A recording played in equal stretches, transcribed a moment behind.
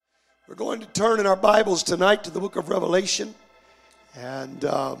We're going to turn in our Bibles tonight to the book of Revelation, and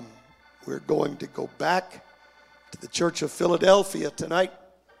we're going to go back to the Church of Philadelphia tonight.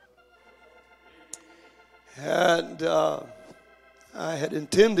 And I had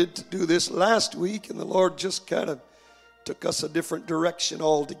intended to do this last week, and the Lord just kind of took us a different direction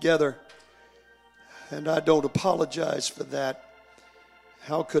altogether. And I don't apologize for that.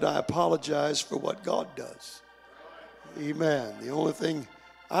 How could I apologize for what God does? Amen. The only thing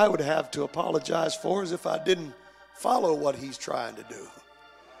I would have to apologize for is if I didn't follow what He's trying to do.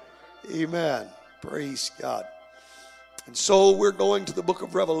 Amen. Praise God. And so we're going to the book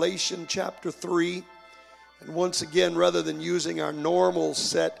of Revelation, chapter 3. And once again, rather than using our normal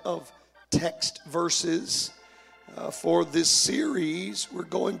set of text verses for this series, we're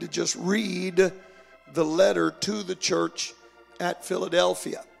going to just read the letter to the church at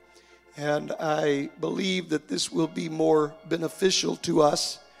Philadelphia. And I believe that this will be more beneficial to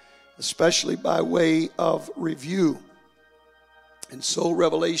us, especially by way of review. And so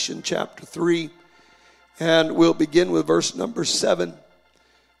Revelation chapter 3, and we'll begin with verse number 7.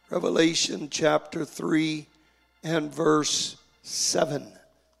 Revelation chapter 3 and verse 7.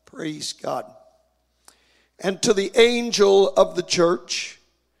 Praise God. And to the angel of the church,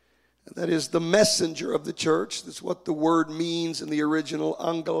 that is the messenger of the church. That's what the word means in the original.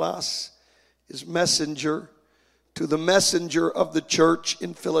 Angelos is messenger. To the messenger of the church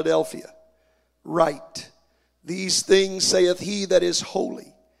in Philadelphia, write, these things saith he that is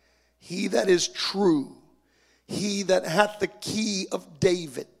holy, he that is true, he that hath the key of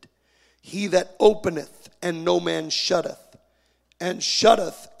David, he that openeth and no man shutteth, and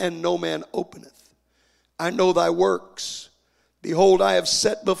shutteth and no man openeth. I know thy works. Behold, I have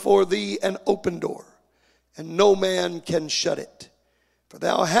set before thee an open door, and no man can shut it. For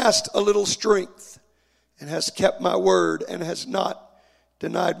thou hast a little strength, and hast kept my word, and hast not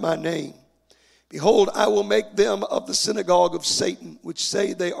denied my name. Behold, I will make them of the synagogue of Satan, which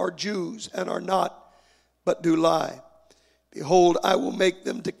say they are Jews, and are not, but do lie. Behold, I will make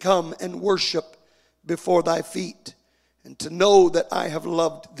them to come and worship before thy feet, and to know that I have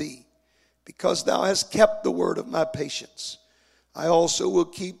loved thee, because thou hast kept the word of my patience. I also will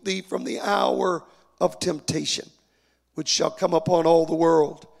keep thee from the hour of temptation, which shall come upon all the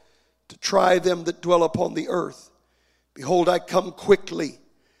world, to try them that dwell upon the earth. Behold, I come quickly.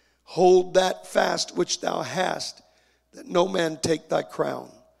 Hold that fast which thou hast, that no man take thy crown.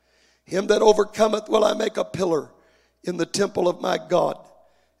 Him that overcometh will I make a pillar in the temple of my God,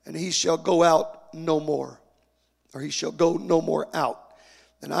 and he shall go out no more, or he shall go no more out.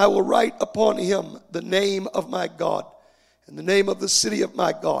 And I will write upon him the name of my God, and the name of the city of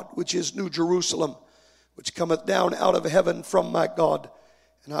my God, which is New Jerusalem, which cometh down out of heaven from my God,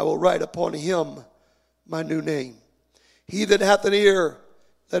 and I will write upon him my new name. He that hath an ear,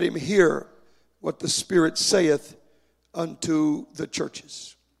 let him hear what the Spirit saith unto the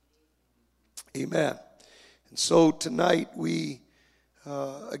churches. Amen. And so tonight we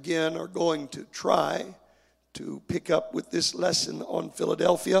again are going to try to pick up with this lesson on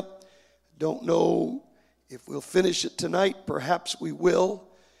Philadelphia. Don't know if we'll finish it tonight. Perhaps we will.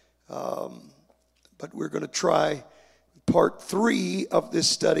 But we're going to try part 3 of this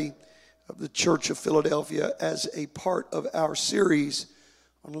study of the Church of Philadelphia as a part of our series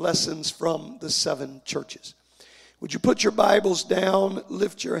on lessons from the 7 churches. Would you put your Bibles down,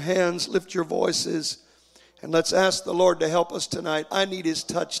 lift your hands, lift your voices, and let's ask the Lord to help us tonight. I need His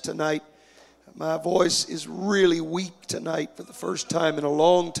touch tonight. My voice is really weak tonight for the first time in a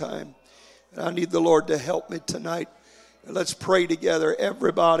long time. And I need the Lord to help me tonight. And let's pray together.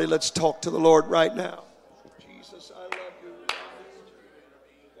 Everybody, let's talk to the Lord right now. Jesus, I love you.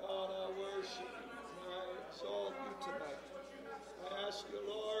 God, I worship you. I exalt you tonight. I ask you,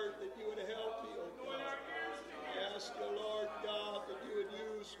 Lord, that you would help me, oh God. I ask you, Lord God, that you would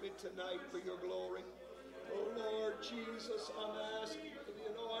use me tonight for your glory. Oh Lord Jesus, I'm asking for the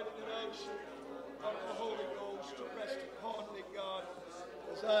anointing and unction of the Holy Ghost to rest upon me, God,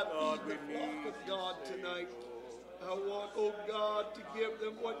 as I feed the flock of God tonight. I want, oh God, to give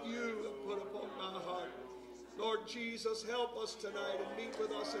them what you have put upon my heart. Lord Jesus, help us tonight and meet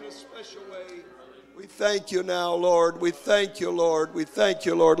with us in a special way. We thank you now, Lord. We thank you, Lord. We thank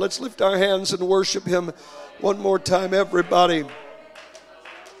you, Lord. Let's lift our hands and worship him one more time, everybody.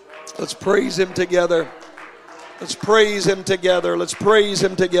 Let's praise him together. Let's praise him together. Let's praise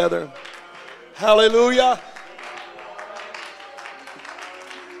him together. Hallelujah.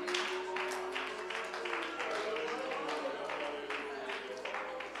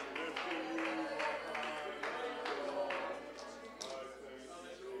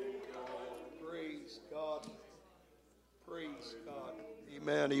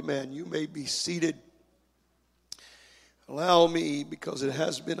 Amen, amen. You may be seated. Allow me, because it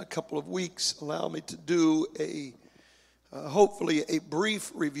has been a couple of weeks, allow me to do hopefully a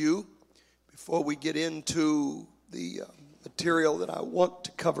brief review before we get into the material that I want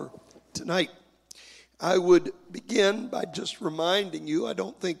to cover tonight. I would begin by just reminding you, I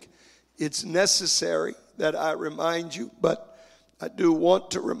don't think it's necessary that I remind you, but I do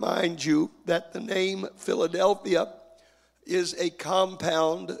want to remind you that the name Philadelphia is a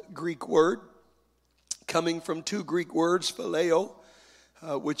compound Greek word coming from two Greek words, phileo,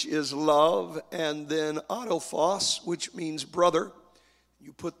 which is love, and then adelphos, which means brother.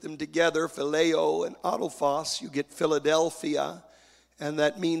 You put them together, phileo and adelphos, you get Philadelphia, and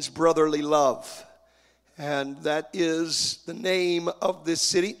that means brotherly love. And that is the name of this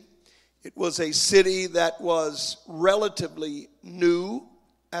city. It was a city that was relatively new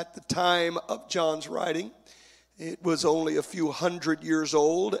at the time of John's writing. It was only a few hundred years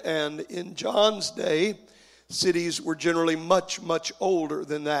old, and in John's day, cities were generally much, much older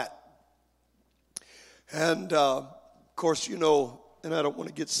than that. And, of course, you know, and I don't want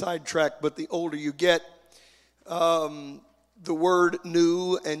to get sidetracked, but the older you get, the word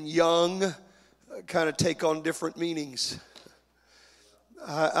new and young kind of take on different meanings.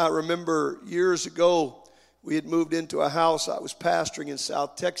 I remember years ago, we had moved into a house. I was pastoring in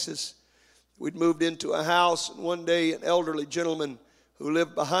South Texas. We'd moved into a house, and one day an elderly gentleman who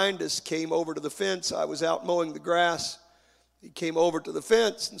lived behind us came over to the fence. I was out mowing the grass. He came over to the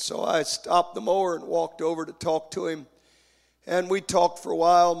fence, and so I stopped the mower and walked over to talk to him. And we talked for a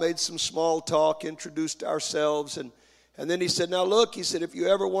while, made some small talk, introduced ourselves, and then he said, now look, he said, if you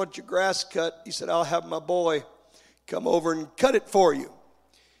ever want your grass cut, he said, I'll have my boy come over and cut it for you.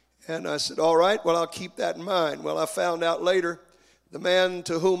 And I said, all right, well, I'll keep that in mind. Well, I found out later the man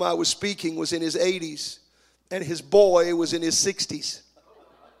to whom I was speaking was in his 80s, and his boy was in his 60s.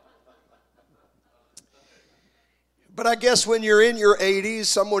 But I guess when you're in your 80s,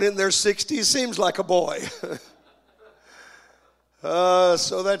 someone in their 60s seems like a boy.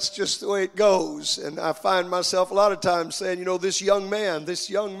 So that's just the way it goes. And I find myself a lot of times saying, you know, this young man.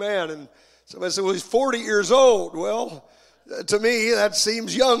 And somebody said, well, he's 40 years old. Well, to me, that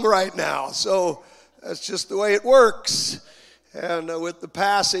seems young right now. So that's just the way it works. And with the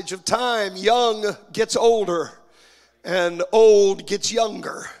passage of time, young gets older and old gets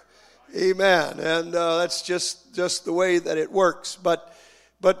younger. Amen. And that's just the way that it works. But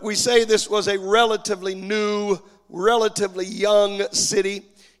we say this was a relatively new, relatively young city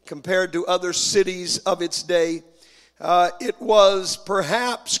compared to other cities of its day. It was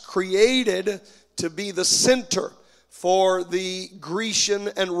perhaps created to be the center for the Grecian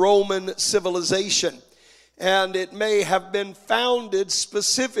and Roman civilization. And it may have been founded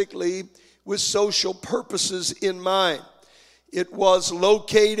specifically with social purposes in mind. It was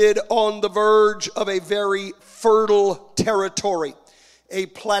located on the verge of a very fertile territory, a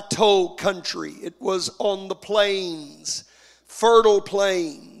plateau country. It was on the plains, fertile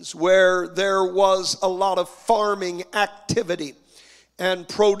plains, where there was a lot of farming activity and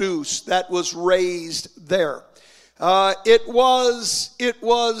produce that was raised there. It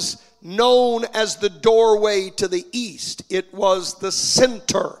was known as the doorway to the east. It was the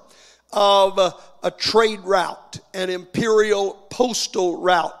center of a trade route, an imperial postal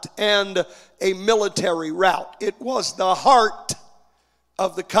route, and a military route. It was the heart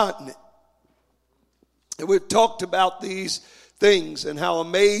of the continent. And we've talked about these things and how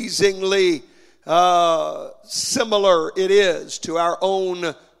amazingly similar it is to our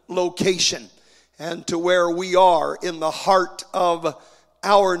own location and to where we are in the heart of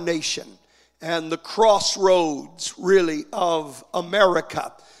our nation and the crossroads, really, of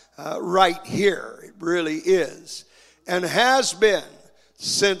America, right here. It really is, and has been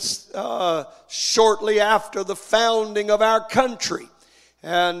since shortly after the founding of our country.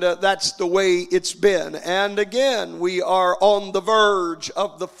 And that's the way it's been. And again, we are on the verge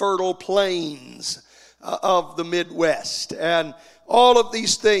of the fertile plains of the Midwest. And all of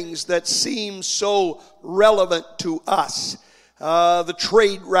these things that seem so relevant to us. The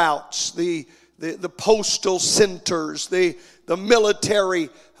trade routes, the postal centers, the military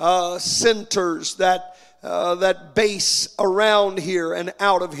centers that base around here and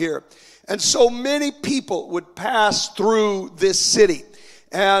out of here. And so many people would pass through this city.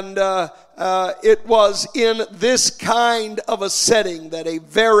 And it was in this kind of a setting that a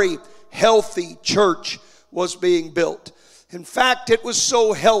very healthy church was being built. In fact, it was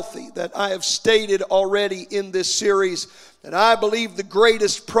so healthy that I have stated already in this series that I believe the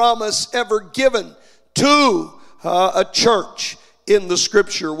greatest promise ever given to a church in the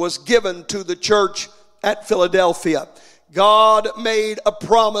Scripture was given to the church at Philadelphia. God made a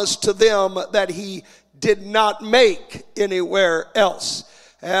promise to them that he did not make anywhere else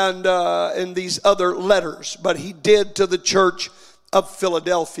and in these other letters, but he did to the church of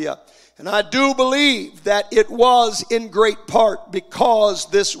Philadelphia. And I do believe that it was in great part because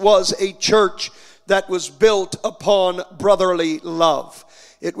this was a church that was built upon brotherly love.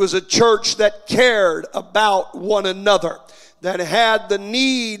 It was a church that cared about one another, that had the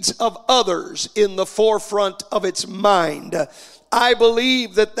needs of others in the forefront of its mind. I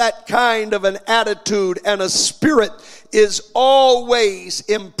believe that that kind of an attitude and a spirit is always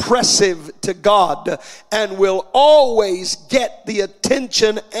impressive to God and will always get the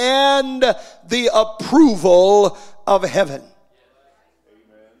attention and the approval of heaven.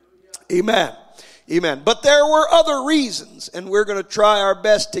 Amen. Amen. But there were other reasons, and we're going to try our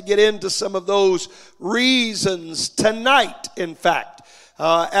best to get into some of those reasons tonight, in fact,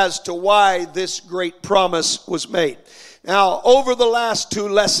 as to why this great promise was made. Now, over the last two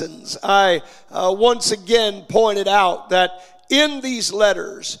lessons, I once again pointed out that in these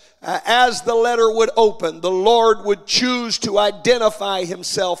letters, as the letter would open, the Lord would choose to identify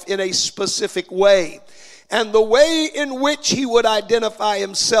himself in a specific way. And the way in which he would identify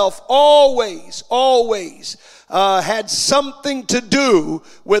himself always had something to do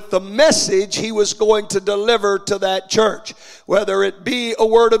with the message he was going to deliver to that church, whether it be a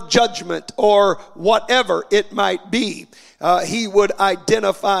word of judgment or whatever it might be. He would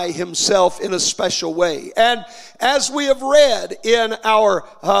identify himself in a special way. And as we have read in our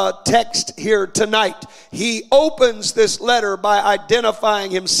text here tonight, he opens this letter by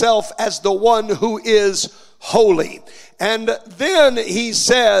identifying himself as the one who is holy. And then he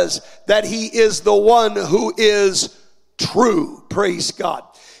says that he is the one who is true. Praise God.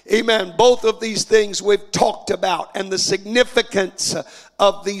 Amen. Both of these things we've talked about, and the significance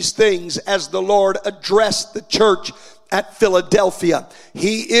of these things as the Lord addressed the church at Philadelphia.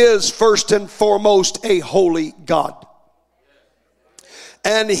 He is first and foremost a holy God.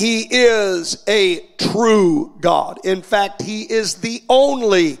 And he is a true God. In fact, he is the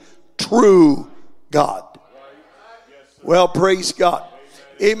only true God. Well, praise God.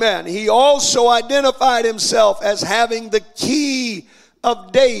 Amen. He also identified himself as having the key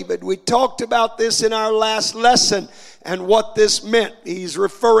of David. We talked about this in our last lesson and what this meant. He's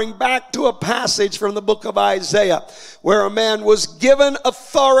referring back to a passage from the book of Isaiah where a man was given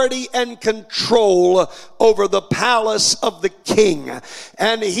authority and control over the palace of the king.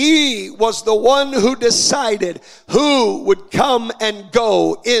 And he was the one who decided who would come and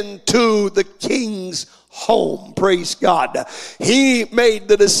go into the king's home. Praise God. He made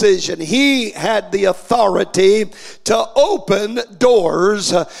the decision. He had the authority to open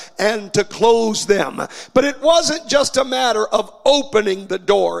doors and to close them. But it wasn't just a matter of opening the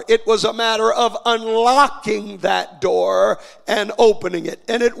door. It was a matter of unlocking that door and opening it.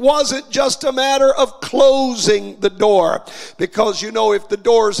 And it wasn't just a matter of closing the door. Because you know, if the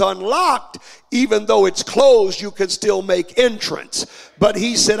door's unlocked, even though it's closed, you can still make entrance. But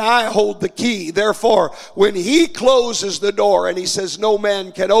he said, I hold the key. Therefore, when he closes the door and he says no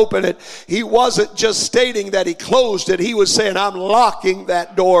man can open it, he wasn't just stating that he closed it. He was saying, I'm locking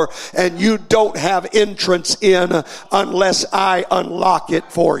that door and you don't have entrance in unless I unlock it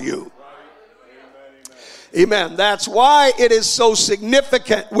for you. Amen. That's why it is so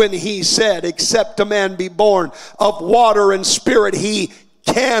significant when he said, except a man be born of water and spirit, he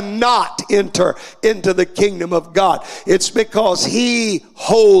cannot enter into the kingdom of God. It's because he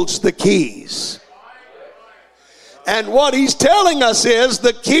holds the keys. And what he's telling us is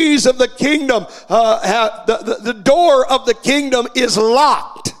the keys of the kingdom, the door of the kingdom is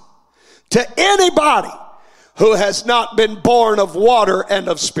locked to anybody who has not been born of water and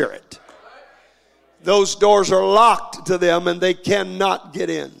of spirit. Those doors are locked to them and they cannot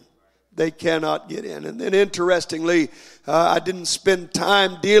get in. They cannot get in. And then interestingly, I didn't spend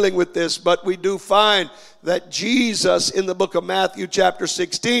time dealing with this, but we do find that Jesus in the book of Matthew chapter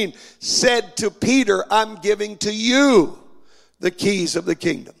 16 said to Peter, I'm giving to you the keys of the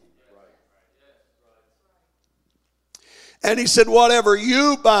kingdom. And he said, whatever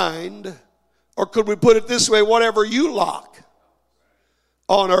you bind, or could we put it this way, whatever you lock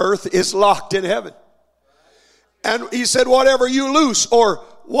on earth is locked in heaven. And he said, whatever you loose or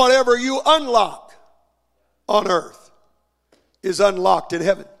whatever you unlock on earth is unlocked in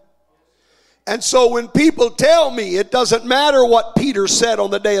heaven. And so when people tell me it doesn't matter what Peter said on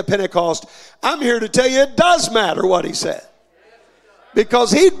the day of Pentecost, I'm here to tell you it does matter what he said.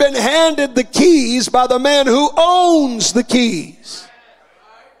 Because he'd been handed the keys by the man who owns the keys.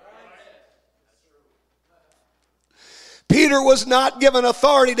 Peter was not given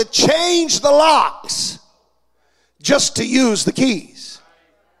authority to change the locks, just to use the keys.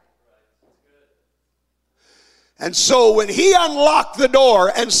 And so when he unlocked the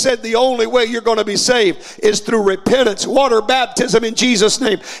door and said the only way you're going to be saved is through repentance, water baptism in Jesus'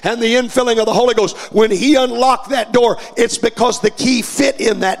 name, and the infilling of the Holy Ghost, when he unlocked that door, it's because the key fit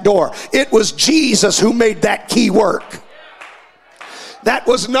in that door. It was Jesus who made that key work. That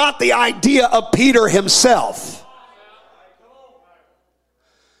was not the idea of Peter himself.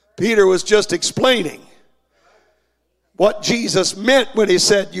 Peter was just explaining what Jesus meant when he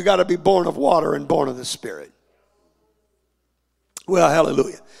said you got to be born of water and born of the Spirit. Well,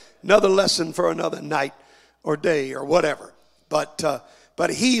 hallelujah. Another lesson for another night or day or whatever. But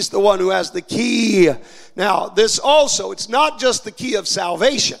he's the one who has the key. Now, this also, it's not just the key of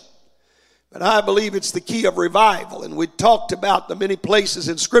salvation, but I believe it's the key of revival. And we talked about the many places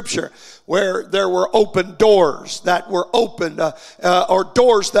in Scripture where there were open doors that were opened, or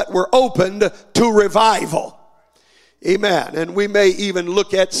doors that were opened to revival. Amen. And we may even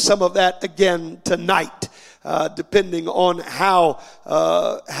look at some of that again tonight. Depending on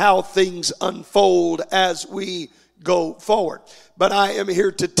how things unfold as we go forward. But I am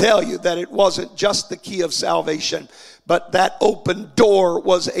here to tell you that it wasn't just the key of salvation, but that open door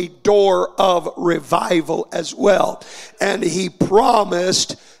was a door of revival as well. And he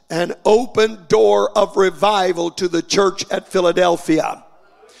promised an open door of revival to the church at Philadelphia.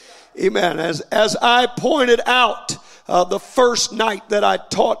 Amen. As I pointed out, the first night that I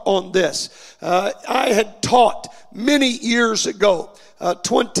taught on this, I had taught many years ago,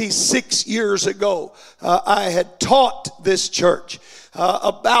 26 years ago, I had taught this church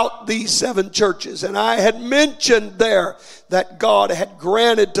about these 7 churches. And I had mentioned there that God had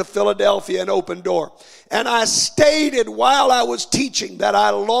granted to Philadelphia an open door. And I stated while I was teaching that I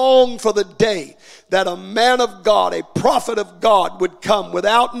longed for the day that a man of God, a prophet of God, would come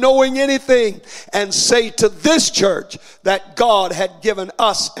without knowing anything and say to this church that God had given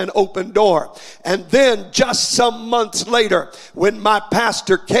us an open door. And then just some months later, when my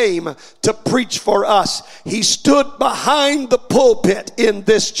pastor came to preach for us, he stood behind the pulpit in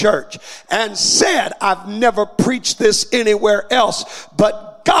this church and said, I've never preached this anywhere else,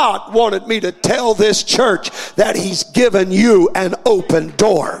 but God wanted me to tell this church that he's given you an open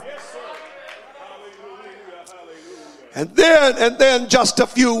door. And then just a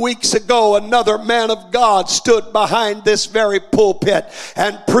few weeks ago, another man of God stood behind this very pulpit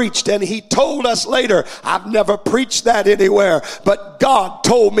and preached. And he told us later, I've never preached that anywhere, but God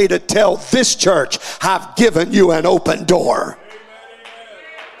told me to tell this church, I've given you an open door.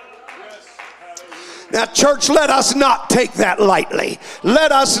 Now, church, let us not take that lightly.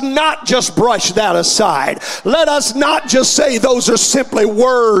 Let us not just brush that aside. Let us not just say those are simply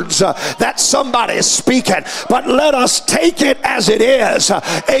words that somebody is speaking, but let us take it as it is,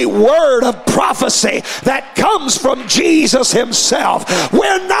 a word of prophecy that comes from Jesus himself.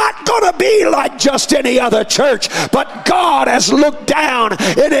 We're not going to be like just any other church, but God has looked down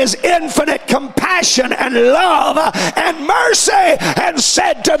in his infinite compassion and love and mercy and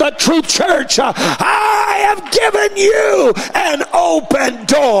said to the true church, I have given you an open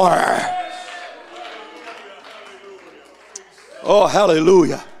door. Oh,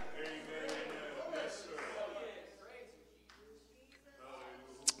 hallelujah.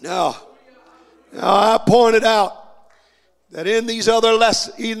 Now I pointed out that in these other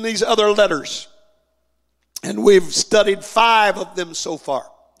letters, and we've studied 5 of them so far,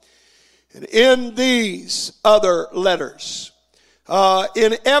 and in these other letters,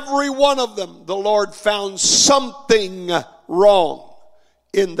 in every one of them, the Lord found something wrong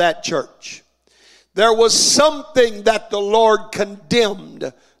in that church. There was something that the Lord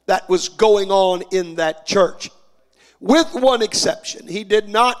condemned that was going on in that church. With one exception, he did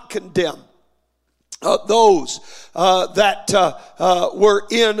not condemn those that were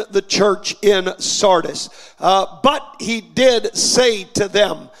in the church in Sardis. But he did say to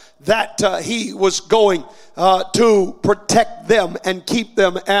them that he was going to protect them and keep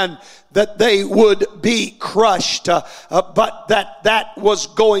them, and that they would be crushed, but that was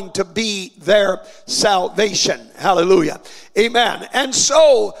going to be their salvation. Hallelujah. Amen. And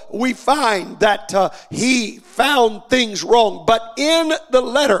so we find that he found things wrong. But in the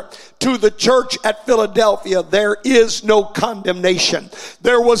letter to the church at Philadelphia, there is no condemnation.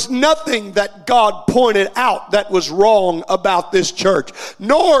 There was nothing that God pointed out that was wrong about this church.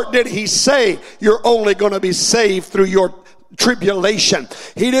 Nor did he say you're only going to be saved through your tribulation.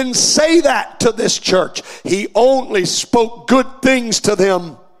 He didn't say that to this church. He only spoke good things to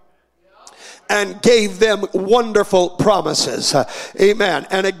them and gave them wonderful promises. Amen.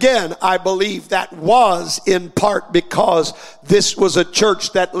 And again, I believe that was in part because this was a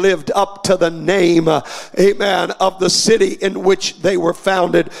church that lived up to the name, amen, of the city in which they were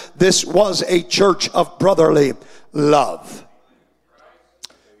founded. This was a church of brotherly love.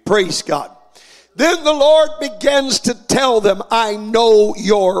 Praise God. Then the Lord begins to tell them, I know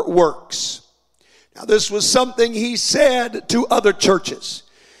your works. Now, this was something he said to other churches.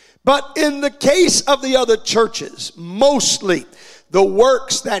 But in the case of the other churches, mostly the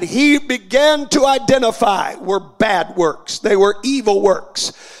works that he began to identify were bad works. They were evil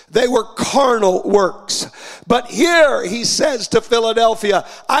works. They were carnal works. But here he says to Philadelphia,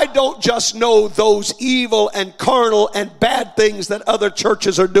 I don't just know those evil and carnal and bad things that other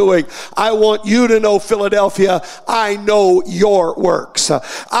churches are doing. I want you to know, Philadelphia, I know your works.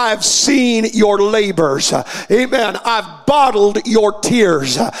 I've seen your labors. Amen. I've bottled your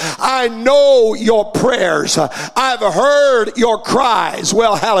tears. I know your prayers. I've heard your cries.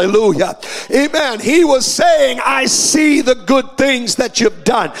 Well, hallelujah. Amen. He was saying, I see the good things that you've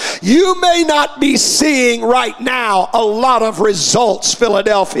done. You may not be seeing right now a lot of results,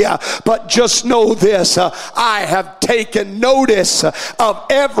 Philadelphia, but just know this, I have taken notice of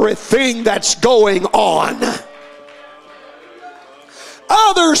everything that's going on.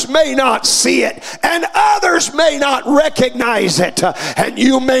 Others may not see it, and others may not recognize it, and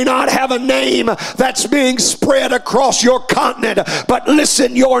you may not have a name that's being spread across your continent, but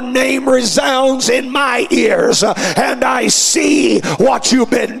listen, your name resounds in my ears, and I see what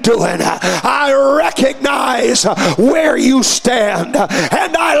you've been doing. I recognize where you stand,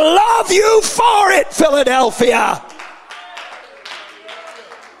 and I love you for it, Philadelphia.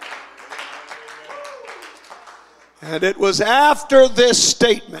 And it was after this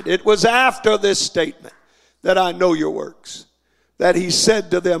statement, that I know your works, that he said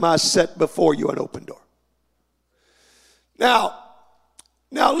to them, I set before you an open door. Now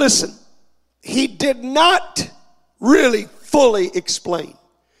listen, he did not really fully explain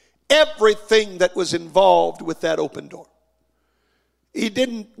everything that was involved with that open door. He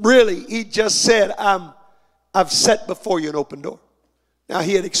didn't really, he just said, I've set before you an open door. Now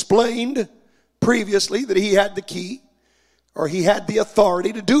he had explained previously that he had the key, or he had the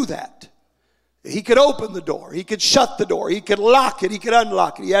authority to do that. He could open the door, he could shut the door, he could lock it, he could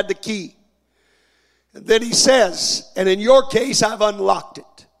unlock it. He had the key. And then he says, and in your case, I've unlocked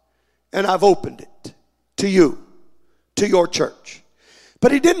it and I've opened it to you, to your church.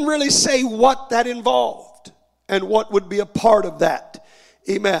 But he didn't really say what that involved and what would be a part of that.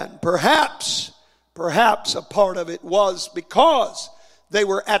 Amen. Perhaps a part of it was because they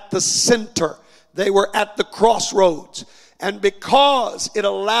were at the center. They were at the crossroads. And because it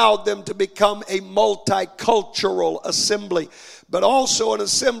allowed them to become a multicultural assembly, but also an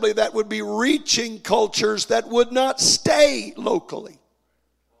assembly that would be reaching cultures that would not stay locally,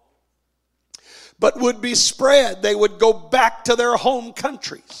 but would be spread. They would go back to their home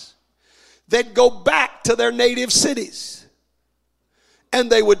countries. They'd go back to their native cities. And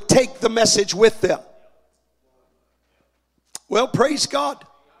they would take the message with them. Well, praise God.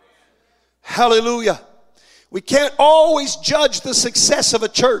 Hallelujah. We can't always judge the success of a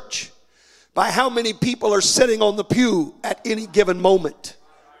church by how many people are sitting on the pew at any given moment.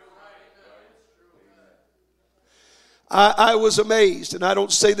 I was amazed, and I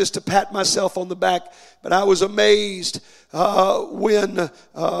don't say this to pat myself on the back, but I was amazed when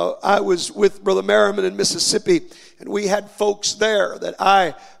I was with Brother Merriman in Mississippi, and we had folks there that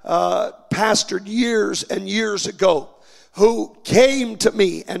I pastored years and years ago, who came to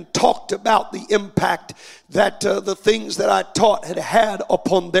me and talked about the impact that the things that I taught had had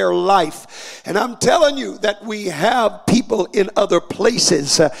upon their life. And I'm telling you that we have people in other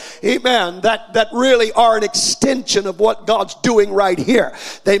places, amen, that really are an extension of what God's doing right here.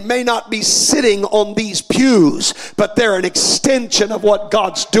 They may not be sitting on these pews, but they're an extension of what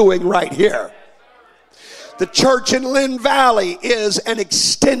God's doing right here. The church in Lynn Valley is an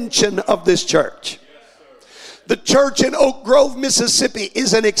extension of this church. The church in Oak Grove, Mississippi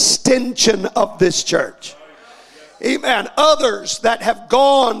is an extension of this church. Amen. Others that have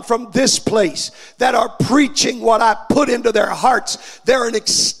gone from this place that are preaching what I put into their hearts, they're an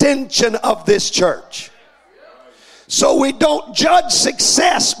extension of this church. So we don't judge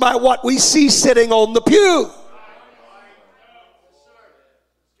success by what we see sitting on the pew.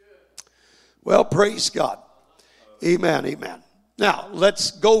 Well, praise God. Amen, amen. Now,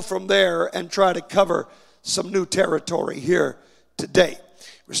 let's go from there and try to cover some new territory here today.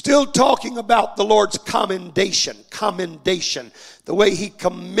 We're still talking about the Lord's commendation, the way he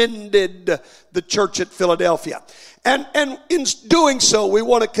commended the church at Philadelphia. And in doing so, we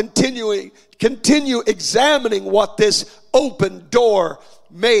want to continue examining what this open door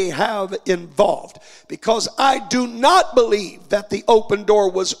may have involved. Because I do not believe that the open door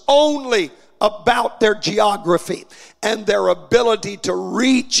was only about their geography and their ability to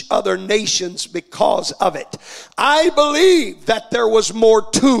reach other nations because of it. I believe that there was more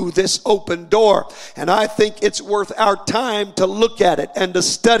to this open door, and I think it's worth our time to look at it and to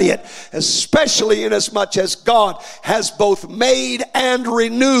study it, especially inasmuch as God has both made and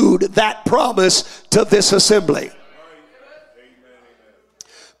renewed that promise to this assembly.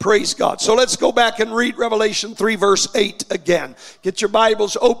 Praise God. So let's go back and read Revelation 3 verse 8 again. Get your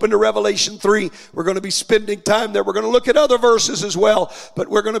Bibles open to Revelation 3. We're going to be spending time there. We're going to look at other verses as well, but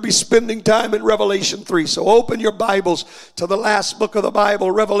we're going to be spending time in Revelation 3. So open your Bibles to the last book of the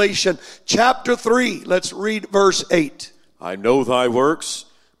Bible, Revelation chapter 3. Let's read verse 8. I know thy works.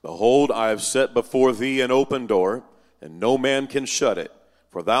 Behold, I have set before thee an open door, and no man can shut it.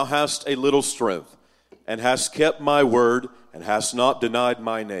 For thou hast a little strength, and hast kept my word, and hast not denied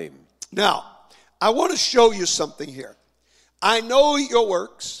my name. Now, I want to show you something here. I know your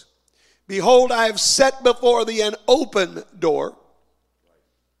works. Behold, I have set before thee an open door,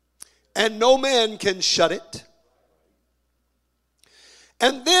 and no man can shut it.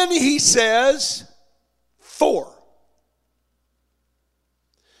 And then he says, for.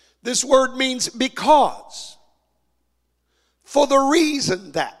 This word means because. For the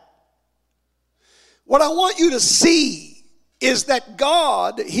reason that. What I want you to see is that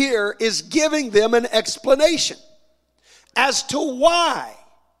God here is giving them an explanation as to why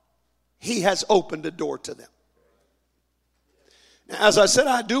he has opened a door to them. Now, as I said,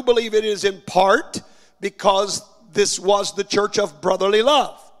 I do believe it is in part because this was the church of brotherly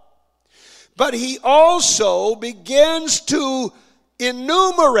love. But he also begins to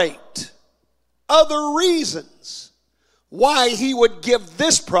enumerate other reasons why he would give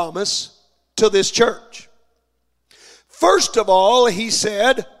this promise to this church. First of all, he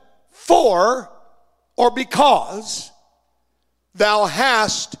said, for or because thou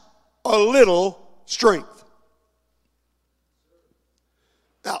hast a little strength.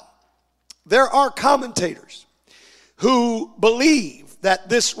 Now, there are commentators who believe that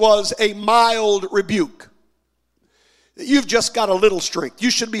this was a mild rebuke. You've just got a little strength.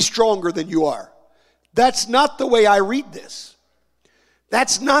 You should be stronger than you are. That's not the way I read this.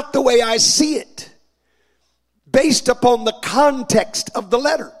 That's not the way I see it. Based upon the context of the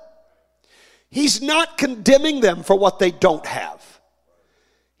letter. He's not condemning them for what they don't have.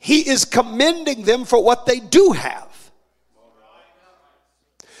 He is commending them for what they do have.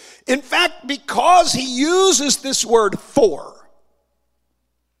 In fact, because he uses this word for,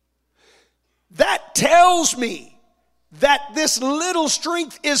 that tells me that this little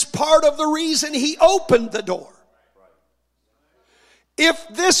strength is part of the reason he opened the door. If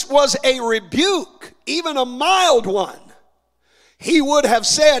this was a rebuke, even a mild one, he would have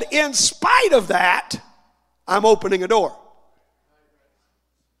said, in spite of that, I'm opening a door.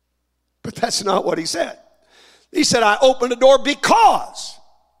 But that's not what he said. He said, I opened a door because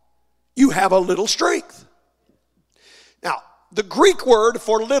you have a little strength. Now, the Greek word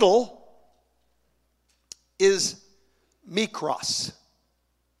for little is mikros.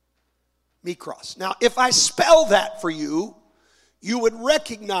 Mikros. Now, if I spell that for you, you would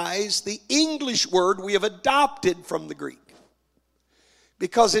recognize the English word we have adopted from the Greek.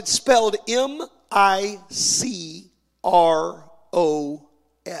 Because it's spelled M-I-C-R-O-S.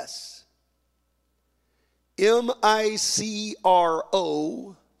 M-I-C-R-O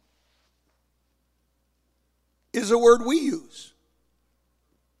is a word we use.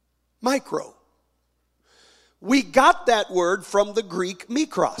 Micro. We got that word from the Greek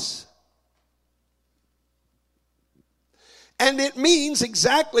mikros. And it means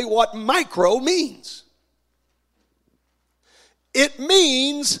exactly what micro means. It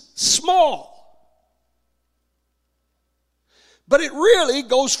means small. But it really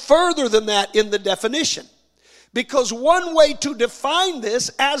goes further than that in the definition. Because one way to define this,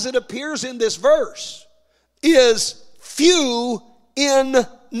 as it appears in this verse, is few in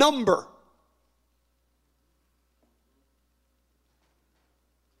number.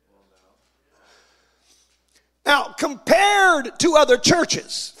 Now, compared to other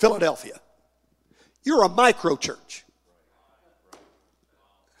churches, Philadelphia, you're a micro church.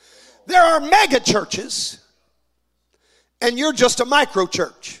 There are mega churches, and you're just a micro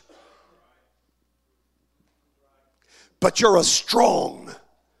church. But you're a strong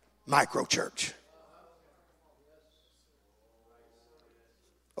micro church.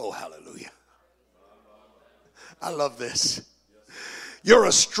 Oh, hallelujah. I love this. You're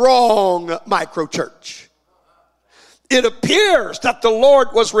a strong micro church. It appears that the Lord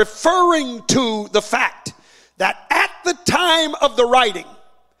was referring to the fact that at the time of the writing,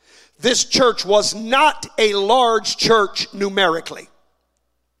 this church was not a large church numerically.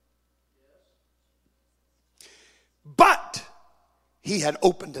 But he had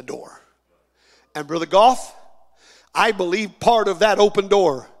opened a door. And Brother Goff, I believe part of that open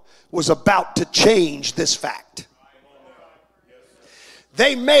door was about to change this fact.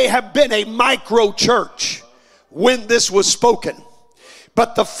 They may have been a micro church when this was spoken,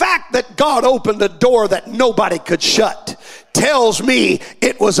 but the fact that God opened a door that nobody could shut tells me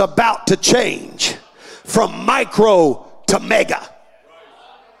it was about to change from micro to mega.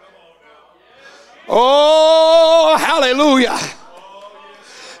 Oh, hallelujah.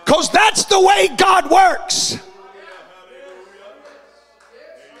 Because that's the way God works.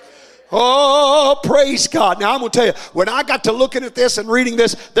 Oh, praise God. Now, I'm going to tell you, when I got to looking at this and reading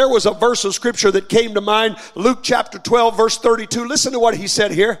this, there was a verse of scripture that came to mind. Luke chapter 12, verse 32. Listen to what he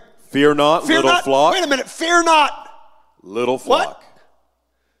said here. Fear not, Fear little not. flock. Wait a minute. Fear not. Little flock. What?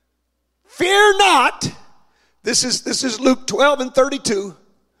 Fear not. This is Luke 12 and 32.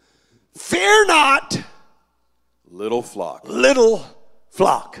 Fear not. Little flock. Little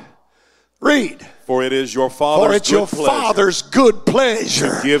flock. Read. For it is your Father's good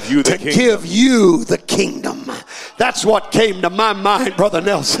pleasure to give you the kingdom. That's what came to my mind, Brother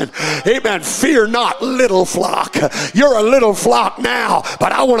Nelson. Amen. Fear not, little flock. You're a little flock now,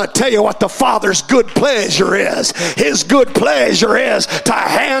 but I want to tell you what the Father's good pleasure is. His good pleasure is to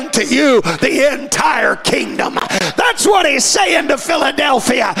hand to you the entire kingdom. That's what he's saying to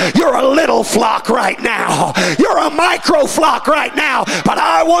Philadelphia. You're a little flock right now. You're a micro flock right now, but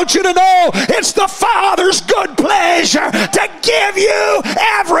I want you to know it's the Father's good pleasure to give you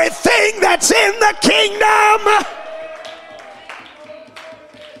everything that's in the kingdom.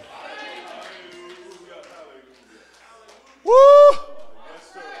 Woo!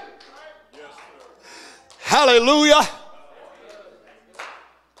 Hallelujah.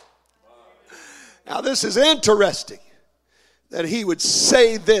 Now this is interesting that he would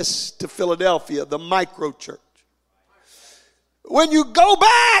say this to Philadelphia, the micro church. When you go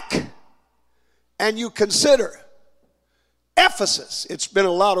back and you consider Ephesus, it's been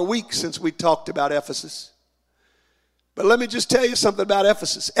a lot of weeks since we talked about Ephesus. But let me just tell you something about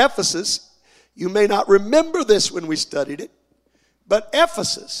Ephesus. Ephesus, you may not remember this when we studied it, but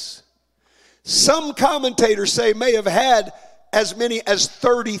Ephesus, some commentators say, may have had as many as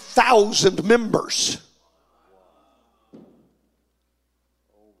 30,000 members.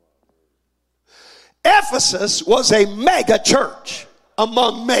 Ephesus was a mega church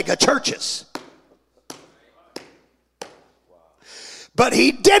among mega churches. But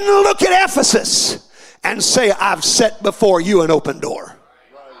he didn't look at Ephesus and say, I've set before you an open door.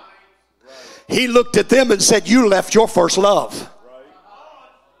 He looked at them and said, you left your first love.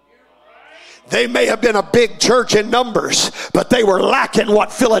 They may have been a big church in numbers, but they were lacking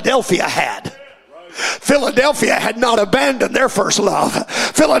what Philadelphia had. Philadelphia had not abandoned their first love.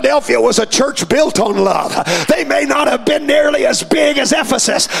 Philadelphia was a church built on love. They may not have been nearly as big as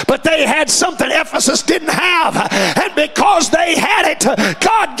Ephesus, but they had something Ephesus didn't have. And because they had it,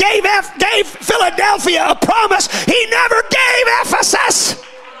 God gave Philadelphia a promise he never gave Ephesus.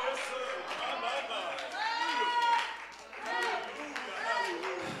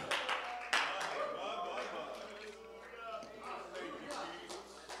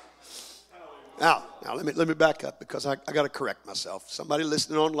 Now let me back up, because I got to correct myself. Somebody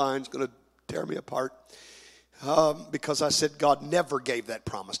listening online is going to tear me apart because I said God never gave that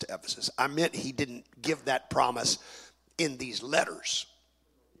promise to Ephesus. I meant he didn't give that promise in these letters.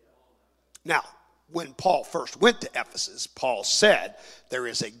 Now, when Paul first went to Ephesus, Paul said, there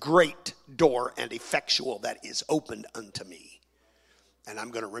is a great door and effectual that is opened unto me, and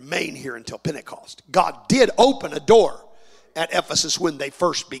I'm going to remain here until Pentecost. God did open a door at Ephesus when they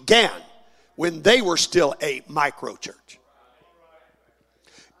first began, when they were still a micro church.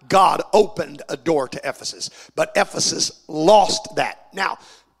 God opened a door to Ephesus, but Ephesus lost that. Now,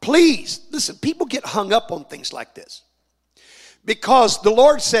 please, listen, people get hung up on things like this, because the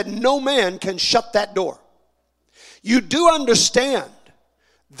Lord said no man can shut that door. You do understand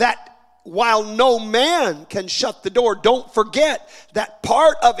that while no man can shut the door, don't forget that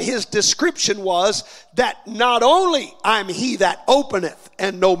part of his description was that not only I'm he that openeth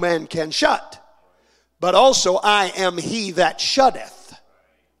and no man can shut, but also I am he that shutteth.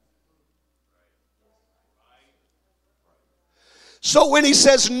 So when he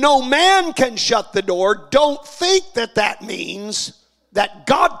says no man can shut the door, don't think that that means that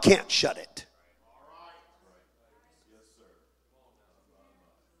God can't shut it.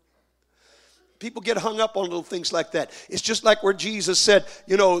 People get hung up on little things like that. It's just like where Jesus said,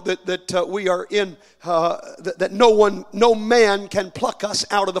 you know, that we are in, that no man can pluck us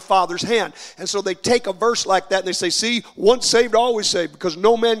out of the Father's hand. And so they take a verse like that and they say, see, once saved, always saved, because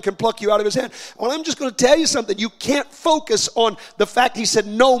no man can pluck you out of his hand. Well, I'm just going to tell you something. You can't focus on the fact he said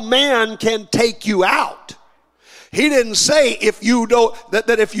no man can take you out. He didn't say if you don't,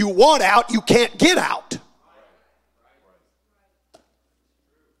 that if you want out, you can't get out.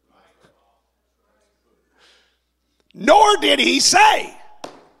 Nor did he say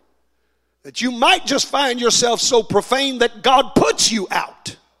that you might just find yourself so profane that God puts you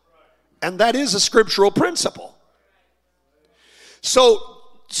out. And that is a scriptural principle. So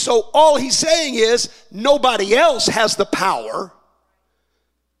all he's saying is nobody else has the power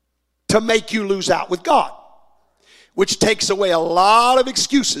to make you lose out with God, which takes away a lot of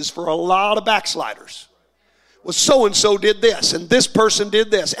excuses for a lot of backsliders. Well, so-and-so did this, and this person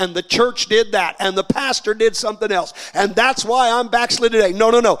did this, and the church did that, and the pastor did something else, and that's why I'm backslid today.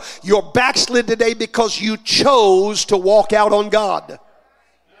 No. You're backslid today because you chose to walk out on God.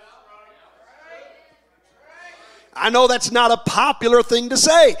 I know that's not a popular thing to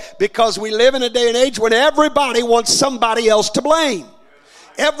say because we live in a day and age when everybody wants somebody else to blame.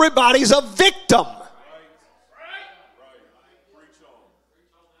 Everybody's a victim.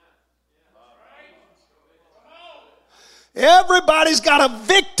 Everybody's got a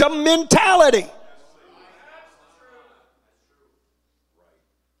victim mentality.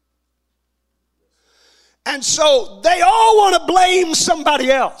 And so they all want to blame somebody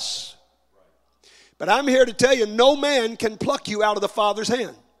else. But I'm here to tell you, no man can pluck you out of the Father's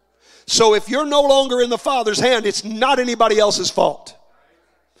hand. So if you're no longer in the Father's hand, it's not anybody else's fault.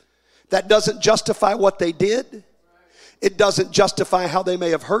 That doesn't justify what they did. It doesn't justify how they may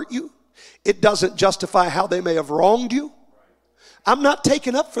have hurt you. It doesn't justify how they may have wronged you. I'm not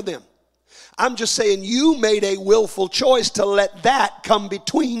taking up for them. I'm just saying you made a willful choice to let that come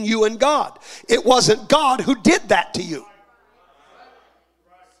between you and God. It wasn't God who did that to you.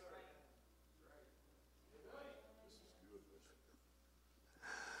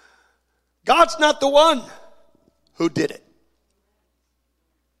 God's not the one who did it.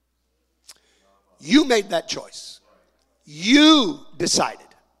 You made that choice. You decided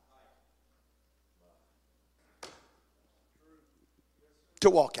to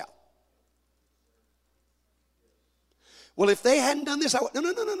walk out. Well, if they hadn't done this,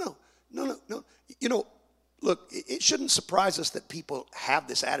 no. You know, look, it shouldn't surprise us that people have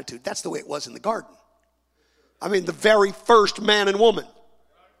this attitude. That's the way it was in the garden. I mean, the very first man and woman.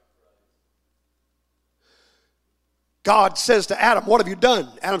 God says to Adam, what have you done?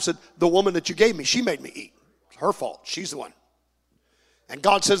 Adam said, the woman that you gave me, she made me eat. It's her fault. She's the one. And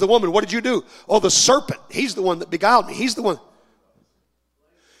God says to the woman, what did you do? Oh, the serpent. He's the one that beguiled me. He's the one.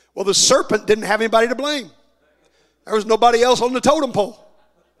 Well, the serpent didn't have anybody to blame. There was nobody else on the totem pole.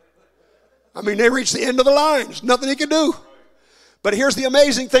 I mean, they reached the end of the line. There's nothing he could do. But here's the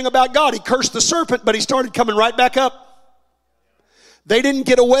amazing thing about God. He cursed the serpent, but he started coming right back up. They didn't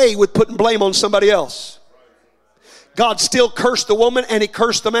get away with putting blame on somebody else. God still cursed the woman and he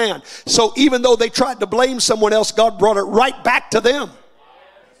cursed the man. So even though they tried to blame someone else, God brought it right back to them.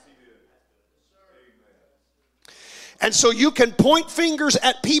 And so you can point fingers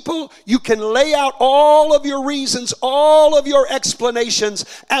at people. You can lay out all of your reasons, all of your explanations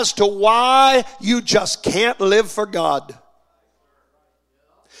as to why you just can't live for God.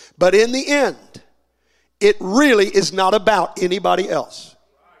 But in the end, it really is not about anybody else.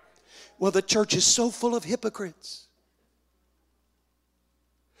 Well, the church is so full of hypocrites.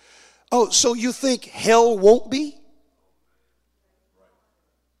 Oh, so you think hell won't be?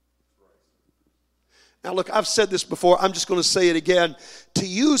 Now look, I've said this before. I'm just going to say it again. To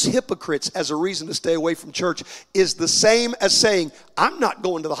use hypocrites as a reason to stay away from church is the same as saying, I'm not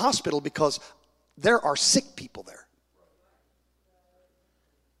going to the hospital because there are sick people there.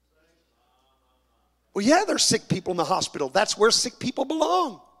 Well, yeah, there's sick people in the hospital. That's where sick people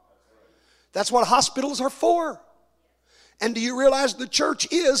belong. That's what hospitals are for. And do you realize the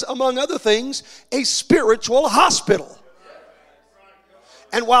church is, among other things, a spiritual hospital?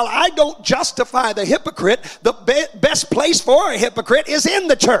 And while I don't justify the hypocrite, the best place for a hypocrite is in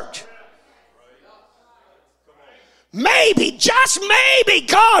the church. Maybe, just maybe,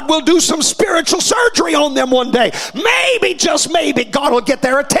 God will do some spiritual surgery on them one day. Maybe, just maybe, God will get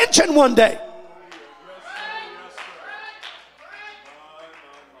their attention one day.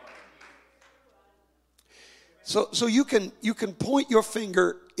 So you can point your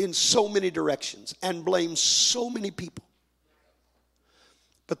finger in so many directions and blame so many people.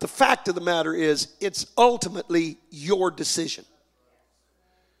 But the fact of the matter is, it's ultimately your decision.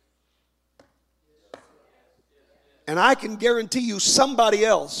 And I can guarantee you somebody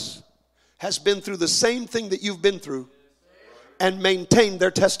else has been through the same thing that you've been through and maintained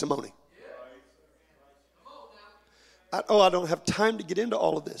their testimony. I don't have time to get into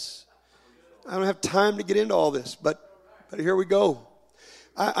all of this. I don't have time to get into all this, but here we go.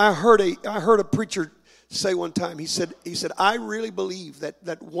 I heard a preacher say one time, he said, I really believe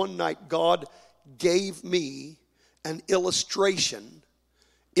that one night God gave me an illustration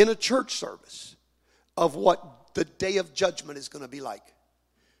in a church service of what the day of judgment is going to be like.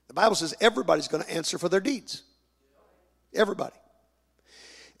 The Bible says everybody's going to answer for their deeds. Everybody.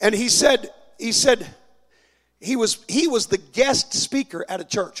 And he said he was the guest speaker at a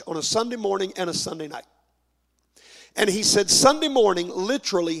church on a Sunday morning and a Sunday night. And he said Sunday morning,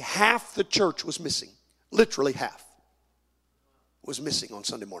 literally half the church was missing. Literally half was missing on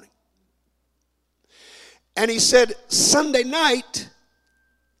Sunday morning. And he said Sunday night,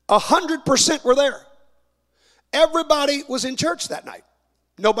 100% were there. Everybody was in church that night.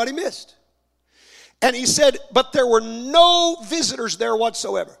 Nobody missed. And he said, but there were no visitors there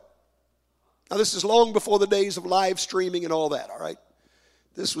whatsoever. Now, this is long before the days of live streaming and all that, all right?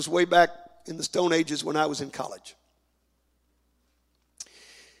 This was way back in the Stone Ages when I was in college.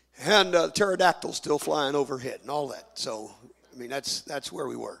 And pterodactyls still flying overhead and all that. So, I mean, that's where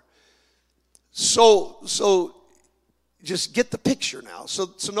we were. So just get the picture now.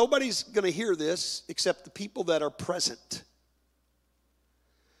 So nobody's going to hear this except the people that are present.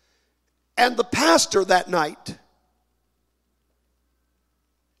 And the pastor that night,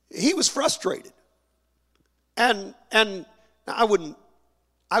 he was frustrated. And I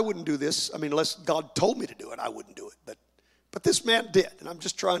wouldn't do this. I mean, unless God told me to do it, I wouldn't do it. But this man did. And I'm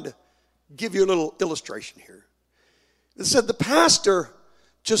just trying to give you a little illustration here. It said the pastor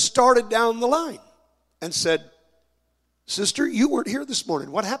just started down the line and said, sister, you weren't here this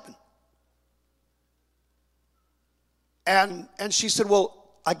morning. What happened? And she said, well,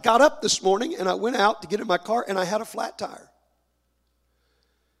 I got up this morning and I went out to get in my car and I had a flat tire.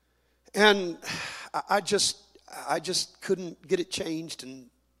 And I just couldn't get it changed and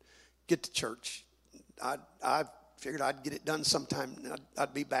get to church. I figured I'd get it done sometime and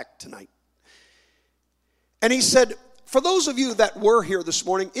I'd be back tonight. And he said, for those of you that were here this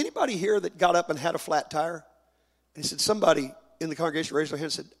morning, anybody here that got up and had a flat tire? And he said, somebody in the congregation raised their hand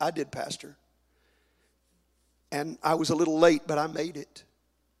and said, I did, Pastor. And I was a little late, but I made it.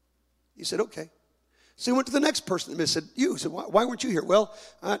 He said, okay. So he went to the next person and said, you. He said, why weren't you here? Well,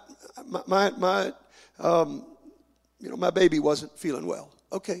 my baby wasn't feeling well.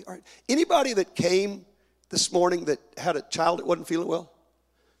 Okay, all right. Anybody that came this morning that had a child that wasn't feeling well?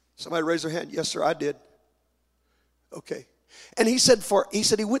 Somebody raised their hand. Yes, sir, I did. Okay. And he said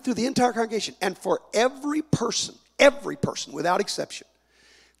he went through the entire congregation, and for every person without exception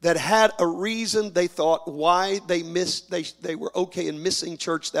that had a reason they thought why they were okay in missing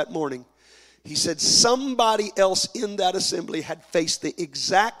church that morning, he said somebody else in that assembly had faced the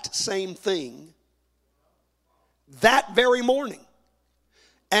exact same thing that very morning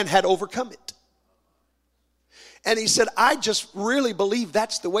and had overcome it. And he said, I just really believe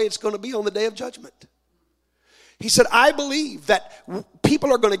that's the way it's going to be on the day of judgment. He said, I believe that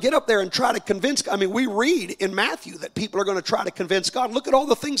people are going to get up there and try to convince God. I mean, we read in Matthew that people are going to try to convince God. Look at all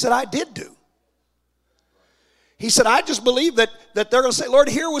the things that I did do. He said, I just believe that they're going to say, Lord,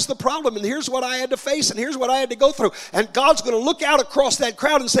 here was the problem, and here's what I had to face, and here's what I had to go through. And God's going to look out across that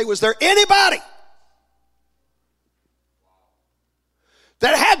crowd and say, was there anybody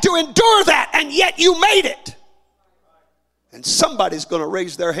that had to endure that, and yet you made it? And somebody's going to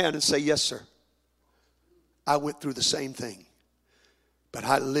raise their hand and say, yes, sir. I went through the same thing, but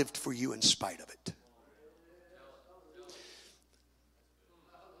I lived for you in spite of it.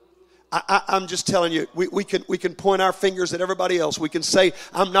 I'm just telling you, we can point our fingers at everybody else. We can say,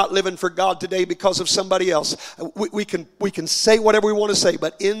 I'm not living for God today because of somebody else. We can say whatever we want to say,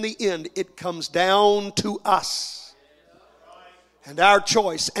 but in the end, it comes down to us and our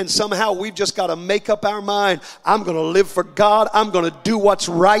choice. And somehow we've just got to make up our mind. I'm going to live for God. I'm going to do what's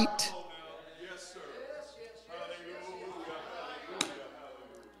right.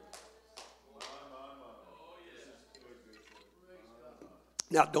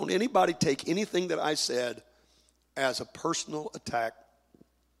 Now, don't anybody take anything that I said as a personal attack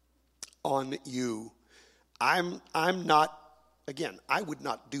on you. I'm not, again, I would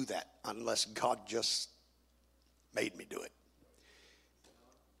not do that unless God just made me do it.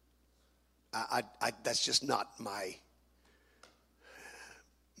 That's just not my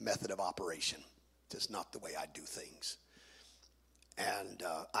method of operation. It's not the way I do things. And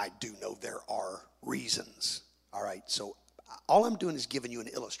I do know there are reasons. All right, so all I'm doing is giving you an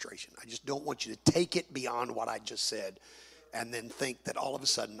illustration. I just don't want you to take it beyond what I just said and then think that all of a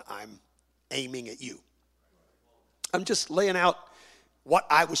sudden I'm aiming at you. I'm just laying out what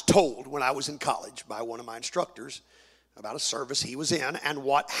I was told when I was in college by one of my instructors about a service he was in and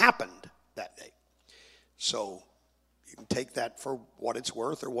what happened that day. So you can take that for what it's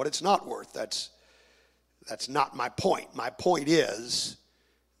worth or what it's not worth. That's not my point. My point is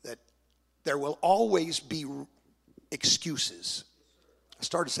that there will always be excuses. I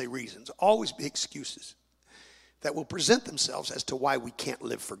started to say reasons. Always be excuses that will present themselves as to why we can't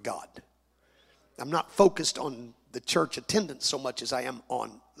live for God. I'm not focused on the church attendance so much as I am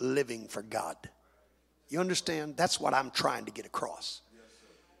on living for God. You understand? That's what I'm trying to get across.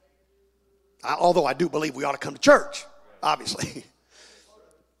 Although I do believe we ought to come to church, obviously.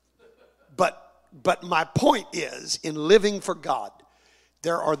 But my point is, in living for God,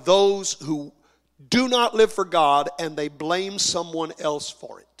 there are those who do not live for God and they blame someone else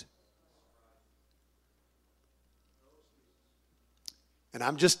for it. And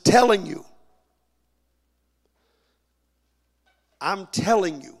I'm just telling you, I've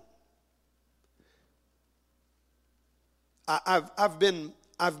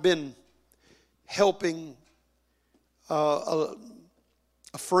been helping a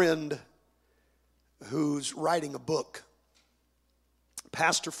friend who's writing a book.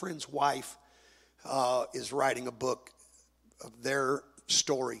 Pastor friend's wife is writing a book of their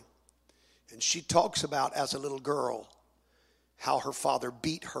story. And she talks about, as a little girl, how her father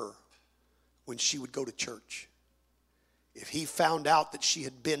beat her when she would go to church. If he found out that she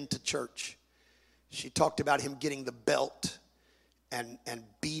had been to church, she talked about him getting the belt and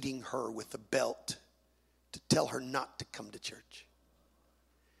beating her with the belt to tell her not to come to church.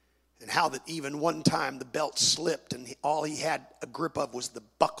 And how that even one time the belt slipped and all he had a grip of was the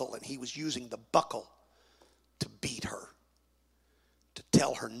buckle, and he was using the buckle to beat her, to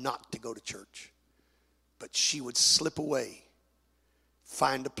tell her not to go to church. But she would slip away,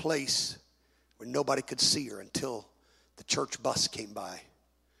 find a place where nobody could see her until the church bus came by.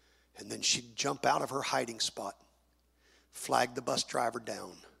 And then she'd jump out of her hiding spot, flag the bus driver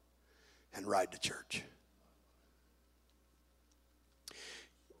down, and ride to church.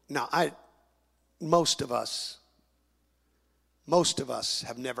 Now, most of us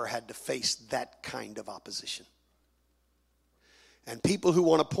have never had to face that kind of opposition. And people who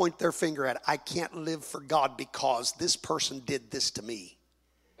want to point their finger at, I can't live for God because this person did this to me.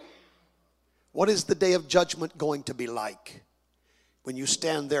 What is the day of judgment going to be like when you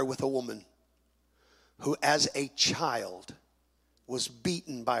stand there with a woman who as a child was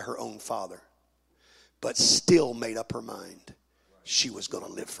beaten by her own father, but still made up her mind she was going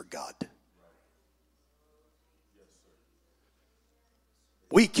to live for God?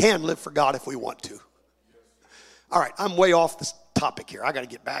 We can live for God if we want to. All right, I'm way off this topic here. I got to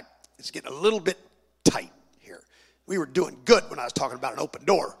get back. It's getting a little bit tight here. We were doing good when I was talking about an open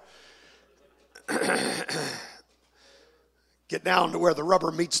door. Get down to where the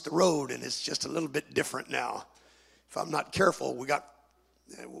rubber meets the road, and it's just a little bit different now. If I'm not careful,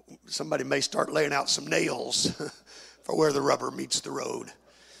 somebody may start laying out some nails for where the rubber meets the road.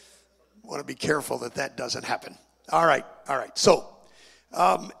 I want to be careful that doesn't happen. All right. So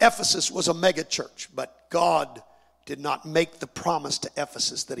Ephesus was a mega church, but God did not make the promise to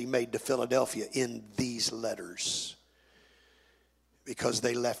Ephesus that he made to Philadelphia in these letters, because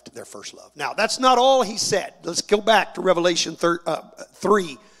they left their first love. Now, that's not all he said. Let's go back to Revelation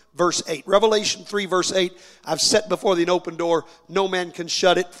 3, verse 8. Revelation 3, verse 8. I've set before thee an open door. No man can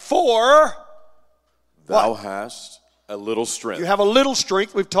shut it. For thou hast a little strength. You have a little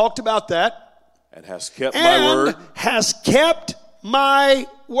strength. We've talked about that. And hast kept my word. And has kept my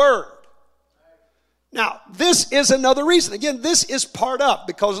word. Now, this is another reason. Again, this is part up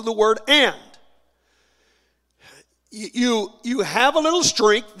because of the word and. You have a little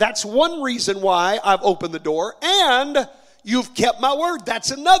strength. That's one reason why I've opened the door. And you've kept my word.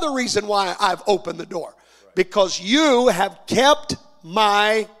 That's another reason why I've opened the door. Because you have kept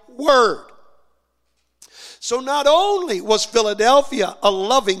my word. So not only was Philadelphia a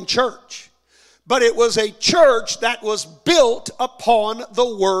loving church, but it was a church that was built upon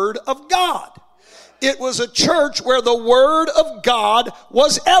the word of God. It was a church where the word of God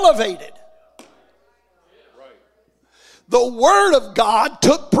was elevated. The word of God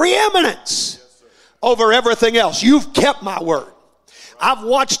took preeminence over everything else. You've kept my word. I've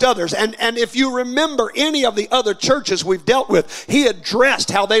watched others, and if you remember any of the other churches we've dealt with, he addressed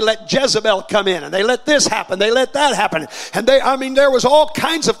how they let Jezebel come in, and they let this happen, they let that happen, and there was all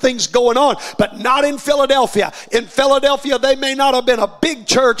kinds of things going on, but not in Philadelphia. In Philadelphia, they may not have been a big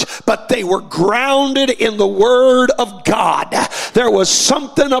church, but they were grounded in the Word of God. There was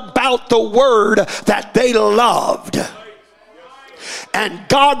something about the Word that they loved. And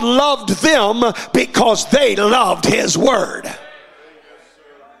God loved them because they loved His Word.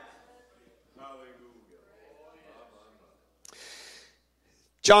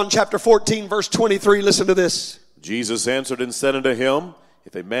 John chapter 14, verse 23, listen to this. Jesus answered and said unto him,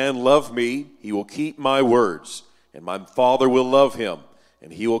 If a man love me, he will keep my words, and my Father will love him,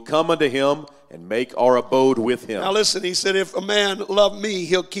 and he will come unto him and make our abode with him. Now listen, he said, if a man love me,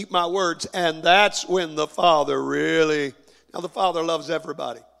 he'll keep my words. And that's when the Father really... Now, the Father loves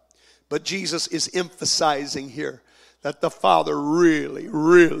everybody, but Jesus is emphasizing here that the Father really,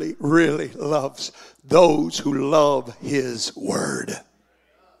 really, really loves those who love His Word.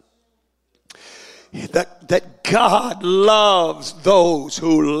 That God loves those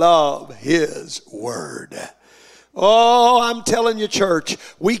who love His Word. Oh, I'm telling you, church,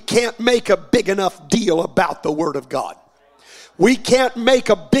 we can't make a big enough deal about the Word of God. We can't make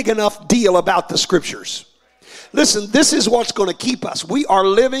a big enough deal about the Scriptures. Listen, this is what's going to keep us. We are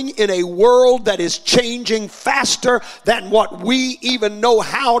living in a world that is changing faster than what we even know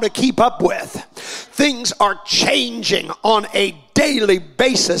how to keep up with. Things are changing on a daily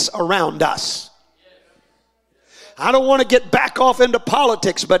basis around us. I don't want to get back off into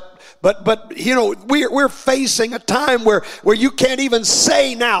politics, but you know, we're facing a time where you can't even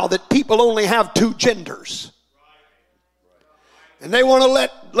say now that people only have two genders. And they want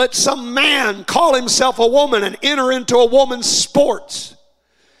to let some man call himself a woman and enter into a woman's sports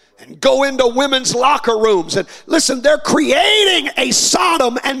and go into women's locker rooms. And listen, they're creating a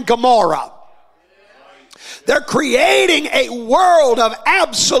Sodom and Gomorrah. They're creating a world of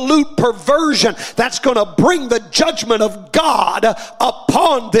absolute perversion that's going to bring the judgment of God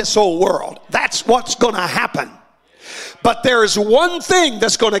upon this old world. That's what's going to happen. But there is one thing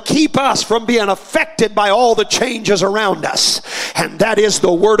that's going to keep us from being affected by all the changes around us, and that is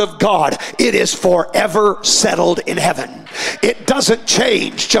the Word of God. It is forever settled in heaven. It doesn't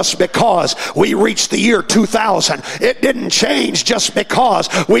change just because we reached the year 2000. It didn't change just because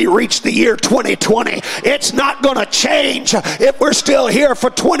we reached the year 2020. It's not going to change if we're still here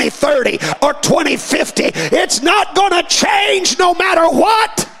for 2030 or 2050. It's not going to change no matter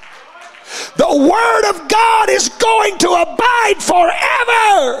what. The Word of God is going to abide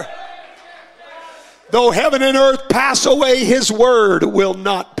forever. Though heaven and earth pass away, His Word will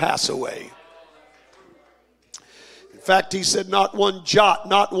not pass away. In fact, He said, not one jot,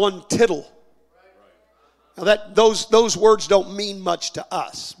 not one tittle. Now those words don't mean much to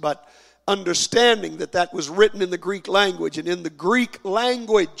us, but understanding that was written in the Greek language, and in the Greek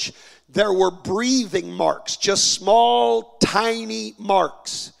language there were breathing marks, just small, tiny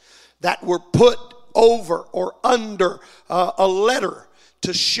marks that were put over or under a letter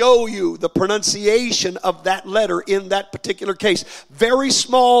to show you the pronunciation of that letter in that particular case. Very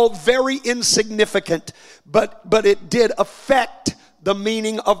small, very insignificant, but it did affect the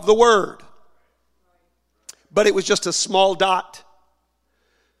meaning of the word. But it was just a small dot,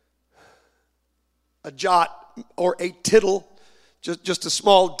 a jot or a tittle, just a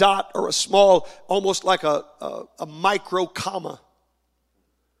small dot or a small, almost like a micro comma.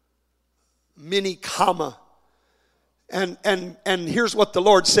 Mini comma. And here's what the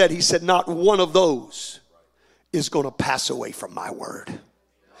Lord said. He said, not one of those is going to pass away from my word.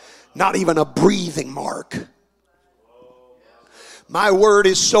 Not even a breathing mark. My word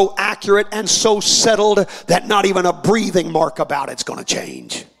is so accurate and so settled that not even a breathing mark about it's going to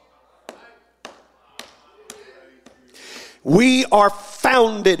change. We are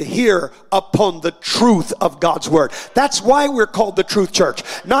founded here upon the truth of God's Word. That's why we're called the Truth Church.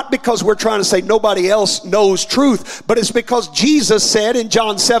 Not because we're trying to say nobody else knows truth, but it's because Jesus said in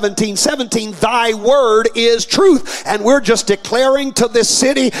John 17:17, thy word is truth. And we're just declaring to this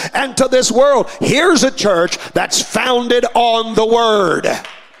city and to this world, here's a church that's founded on the Word.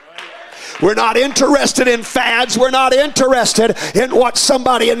 We're not interested in fads. We're not interested in what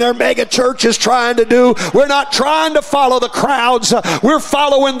somebody in their mega church is trying to do. We're not trying to follow the crowds. We're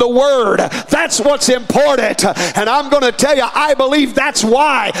following the Word. That's what's important. And I'm going to tell you, I believe that's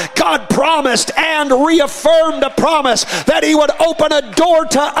why God promised and reaffirmed a promise that He would open a door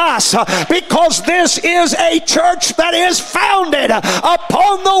to us, because this is a church that is founded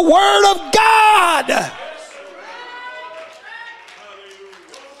upon the Word of God.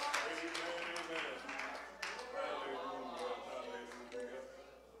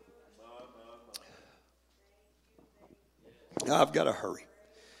 I've got to hurry.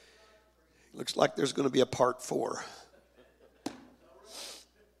 Looks like there's going to be a part 4.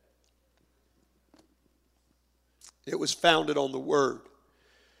 It was founded on the Word.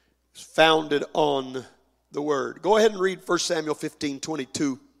 It was founded on the Word. Go ahead and read 1 Samuel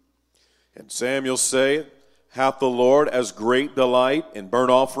 15:22. And Samuel saith, hath the Lord as great delight in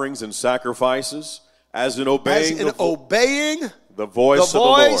burnt offerings and sacrifices as in obeying, the voice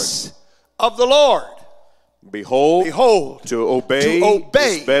of the Lord. Behold, to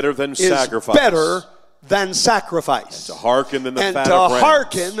obey is better than sacrifice. Better than sacrifice. To hearken than the and fat to of rams.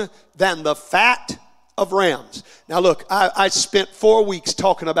 hearken than the fat of rams. Now look, I spent 4 weeks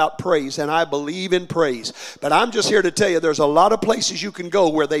talking about praise, and I believe in praise. But I'm just here to tell you there's a lot of places you can go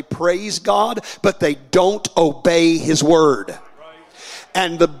where they praise God, but they don't obey His word.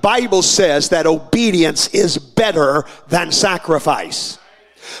 And the Bible says that obedience is better than sacrifice.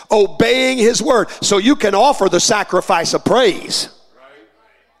 Obeying His word. So you can offer the sacrifice of praise.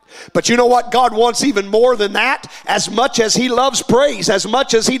 But you know what? God wants even more than that. As much as He loves praise, as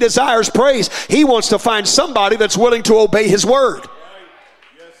much as He desires praise, He wants to find somebody that's willing to obey His word.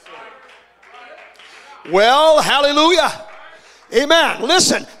 Well, hallelujah. Amen.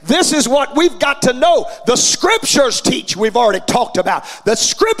 Listen, this is what we've got to know. The Scriptures teach, we've already talked about. The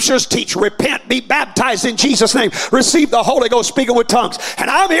Scriptures teach, repent, be baptized in Jesus' name, receive the Holy Ghost, speaking with tongues. And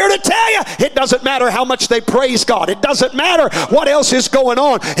I'm here to tell you, it doesn't matter how much they praise God. It doesn't matter what else is going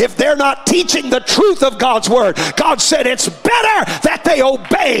on. If they're not teaching the truth of God's word, God said it's better that they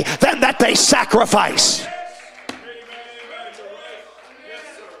obey than that they sacrifice.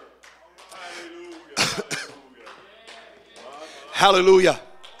 Hallelujah.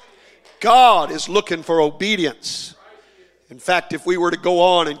 God is looking for obedience. In fact, if we were to go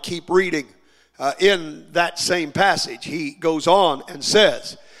on and keep reading in that same passage, he goes on and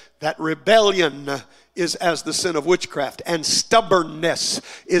says that rebellion is as the sin of witchcraft, and stubbornness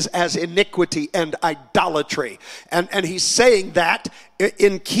is as iniquity and idolatry. And he's saying that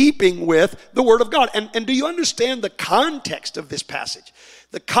in keeping with the Word of God. And do you understand the context of this passage?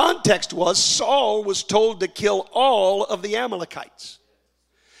 The context was Saul was told to kill all of the Amalekites.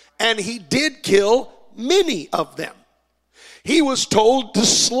 And he did kill many of them. He was told to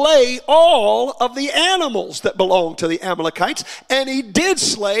slay all of the animals that belonged to the Amalekites. And he did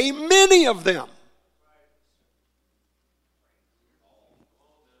slay many of them.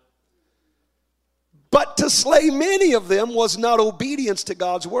 But to slay many of them was not obedience to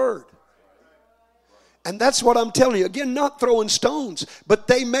God's word. And that's what I'm telling you. Again, not throwing stones, but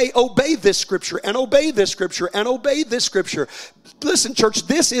they may obey this scripture and obey this scripture and obey this scripture. Listen, church,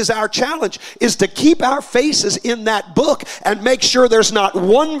 this is our challenge, is to keep our faces in that book and make sure there's not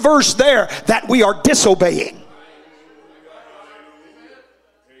one verse there that we are disobeying.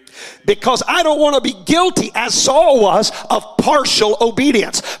 Because I don't want to be guilty, as Saul was, of partial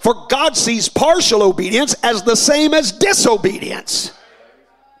obedience. For God sees partial obedience as the same as disobedience.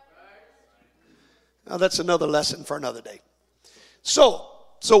 Now that's another lesson for another day. So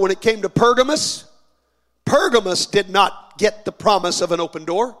when it came to Pergamos did not get the promise of an open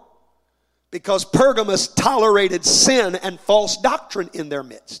door, because Pergamos tolerated sin and false doctrine in their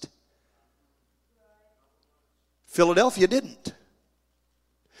midst. Philadelphia didn't.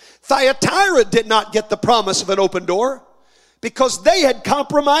 Thyatira did not get the promise of an open door because they had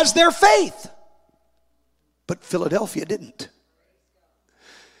compromised their faith. But Philadelphia didn't.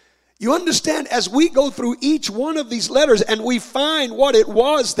 You understand, as we go through each one of these letters and we find what it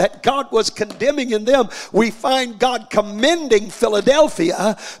was that God was condemning in them, we find God commending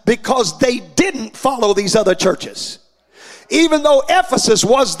Philadelphia because they didn't follow these other churches. Even though Ephesus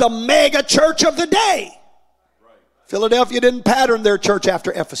was the mega church of the day, Philadelphia didn't pattern their church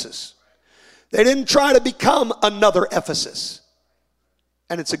after Ephesus. They didn't try to become another Ephesus.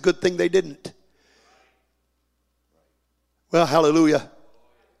 And it's a good thing they didn't. Well, hallelujah.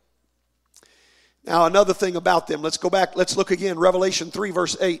 Now, another thing about them. Let's go back. Let's look again. Revelation 3,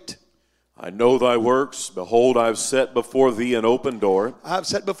 verse 8. I know thy works. Behold, I have set before thee an open door. I have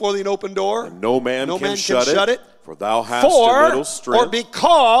set before thee an open door. And no man can shut it. For thou hast a little strength. Or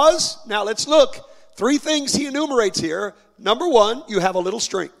because, now let's look. 3 things he enumerates here. Number 1, you have a little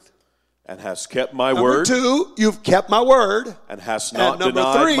strength. And hast kept my word. Number 2, you've kept my word. And hast not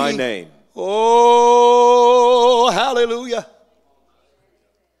denied 3, my name. Oh, hallelujah.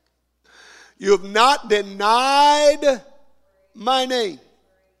 You have not denied my name.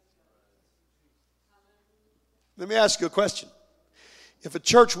 Let me ask you a question. If a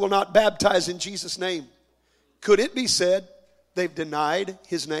church will not baptize in Jesus' name, could it be said they've denied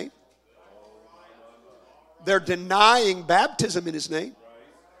his name? They're denying baptism in his name.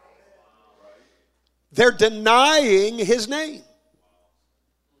 They're denying his name.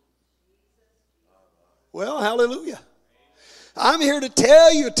 Well, hallelujah. I'm here to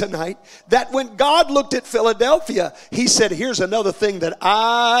tell you tonight that when God looked at Philadelphia, he said, here's another thing that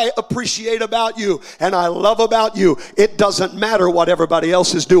I appreciate about you and I love about you. It doesn't matter what everybody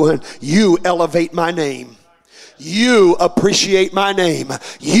else is doing. You elevate my name. You appreciate my name.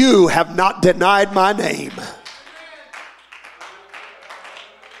 You have not denied my name.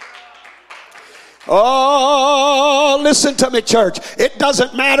 Oh, listen to me, church. It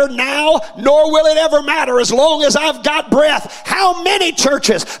doesn't matter now, nor will it ever matter as long as I've got breath. How many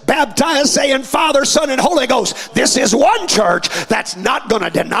churches baptize, saying Father, Son, and Holy Ghost? This is one church that's not going to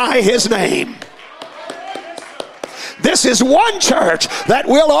deny his name. This is one church that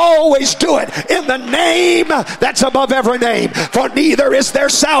will always do it in the name that's above every name. For neither is there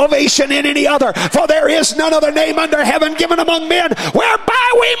salvation in any other. For there is none other name under heaven given among men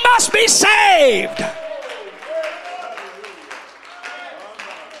whereby we must be saved.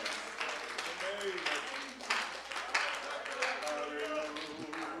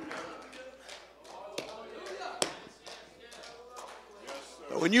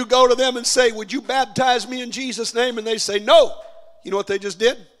 When you go to them and say, would you baptize me in Jesus' name? And they say, no. You know what they just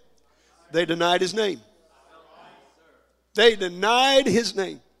did? They denied his name. They denied his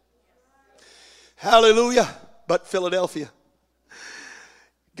name. Hallelujah. But Philadelphia,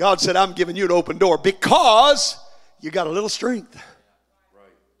 God said, I'm giving you an open door because you got a little strength.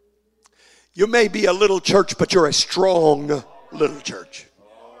 You may be a little church, but you're a strong little church.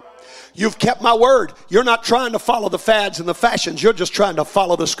 You've kept my word. You're not trying to follow the fads and the fashions. You're just trying to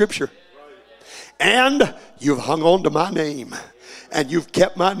follow the scripture. And you've hung on to my name. And you've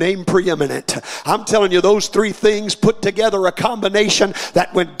kept my name preeminent. I'm telling you, those three things put together a combination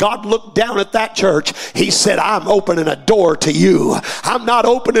that when God looked down at that church, he said, I'm opening a door to you. I'm not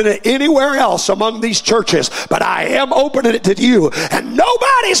opening it anywhere else among these churches, but I am opening it to you. And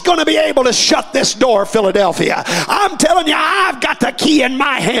nobody's going to be able to shut this door, Philadelphia. I'm telling you, I've got the key in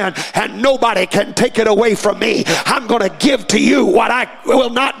my hand and nobody can take it away from me. I'm going to give to you what I will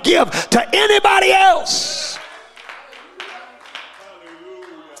not give to anybody else.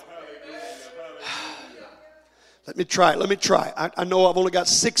 Let me try. I know I've only got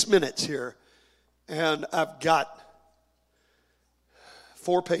 6 minutes here, and I've got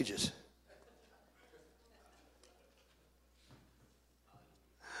 4 pages.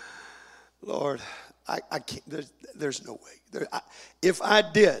 Lord, I can't. There's no way. If I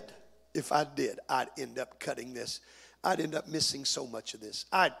did, I'd end up cutting this. I'd end up missing so much of this.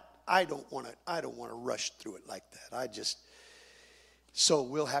 I don't want to rush through it like that. So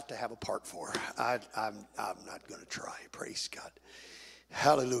we'll have to have a part 4. I'm not going to try. Praise God.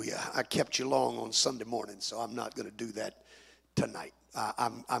 Hallelujah. I kept you long on Sunday morning, so I'm not going to do that tonight.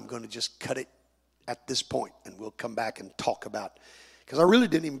 I'm going to just cut it at this point, and we'll come back and talk about, because I really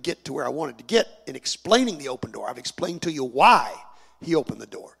didn't even get to where I wanted to get in explaining the open door. I've explained to you why he opened the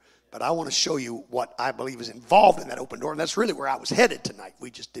door, but I want to show you what I believe is involved in that open door, and that's really where I was headed tonight.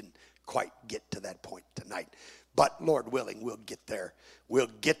 We just didn't quite get to that point tonight. But Lord willing, we'll get there. We'll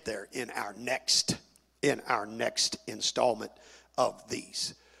get there in our next installment of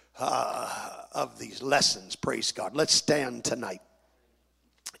these lessons. Praise God. Let's stand tonight,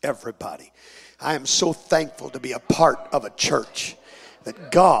 everybody. I am so thankful to be a part of a church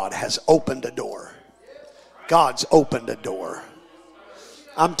that God has opened a door. God's opened a door.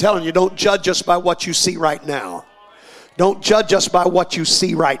 I'm telling you, don't judge us by what you see right now. Don't judge us by what you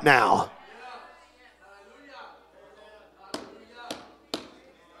see right now.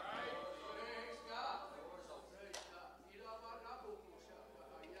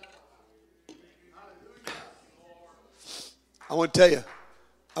 I want to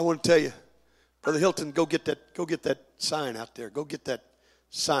tell you, Brother Hilton, go get that sign out there. Go get that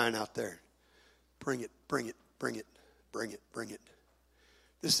sign out there. Bring it.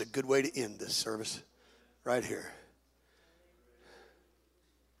 This is a good way to end this service right here.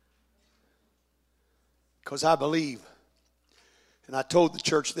 Because I believe, and I told the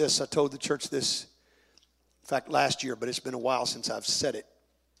church this, in fact, last year, but it's been a while since I've said it.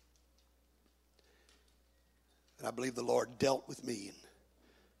 And I believe the Lord dealt with me, and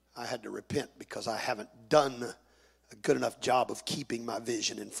I had to repent because I haven't done a good enough job of keeping my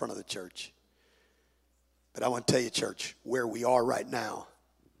vision in front of the church. But I want to tell you, church, where we are right now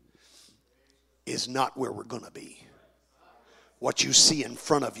is not where we're going to be. What you see in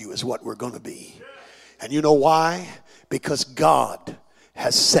front of you is what we're going to be. And you know why? Because God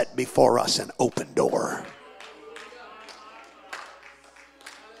has set before us an open door.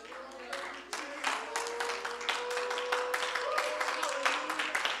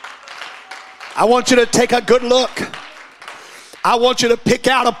 I want you to take a good look. I want you to pick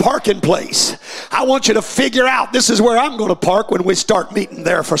out a parking place. I want you to figure out, this is where I'm going to park when we start meeting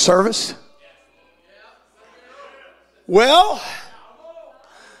there for service. Well,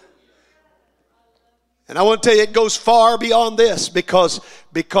 and I want to tell you, it goes far beyond this, because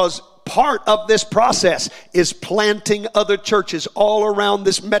part of this process is planting other churches all around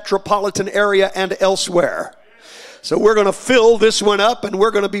this metropolitan area and elsewhere. So we're going to fill this one up, and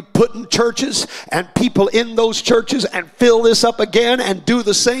we're going to be putting churches and people in those churches and fill this up again and do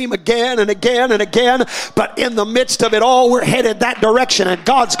the same again and again and again. But in the midst of it all, we're headed that direction, and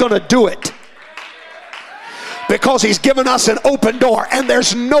God's going to do it. Because he's given us an open door, and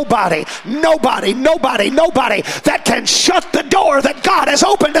there's nobody that can shut the door that God has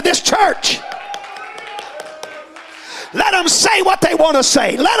opened to this church. Let them say what they want to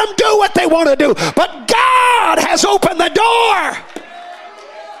say. Let them do what they want to do. But God has opened the door.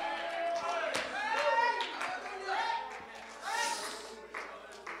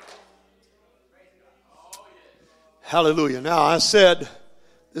 Hallelujah. Now, I said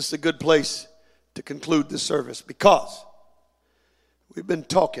this is a good place to conclude this service, because we've been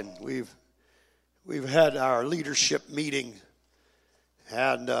talking. We've had our leadership meeting,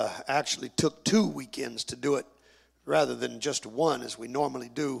 and actually took 2 weekends to do it rather than just one, as we normally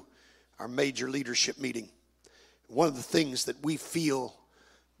do our major leadership meeting. One of the things that we feel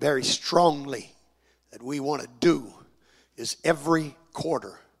very strongly that we want to do is every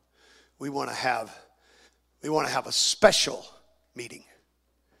quarter we want to have a special meeting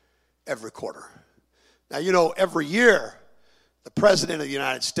every quarter. Now, you know, every year the President of the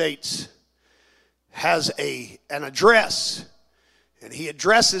United States has an address, and he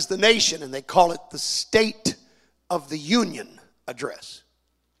addresses the nation, and they call it the State of the Union address.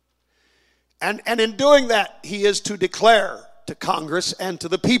 And in doing that, he is to declare to Congress and to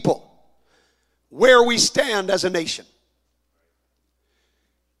the people where we stand as a nation,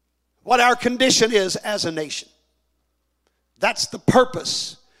 what our condition is as a nation. That's the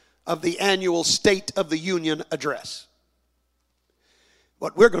purpose of the annual State of the Union address.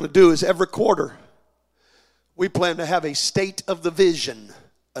 What we're going to do is every quarter we plan to have a State of the Vision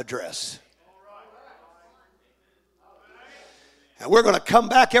address. And we're going to come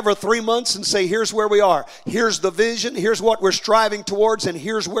back every 3 months and say, here's where we are. Here's the vision. Here's what we're striving towards. And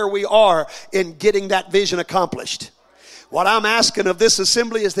here's where we are in getting that vision accomplished. What I'm asking of this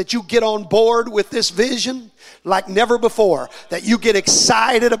assembly is that you get on board with this vision like never before. That you get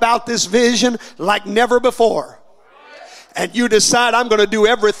excited about this vision like never before. And you decide, I'm going to do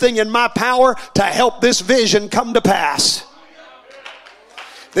everything in my power to help this vision come to pass.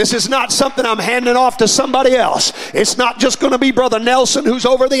 This is not something I'm handing off to somebody else. It's not just going to be Brother Nelson who's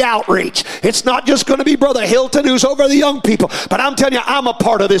over the outreach. It's not just going to be Brother Hilton who's over the young people. But I'm telling you, I'm a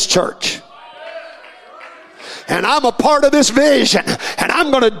part of this church. And I'm a part of this vision. And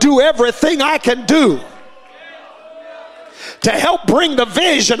I'm going to do everything I can do to help bring the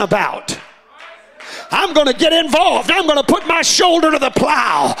vision about. I'm going to get involved. I'm going to put my shoulder to the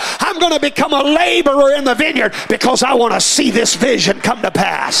plow. I'm going to become a laborer in the vineyard because I want to see this vision come to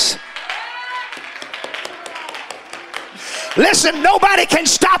pass. Listen, nobody can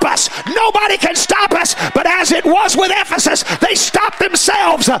stop us. Nobody can stop us. But as it was with Ephesus, they stopped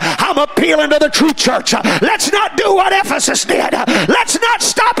themselves. I'm appealing to the true church. Let's not do what Ephesus did. Let's not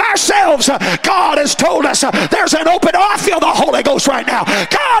stop ourselves. God has told us there's an open door. I feel the Holy Ghost right now.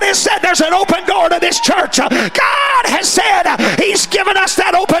 God has said there's an open door to this church. God has said he's given us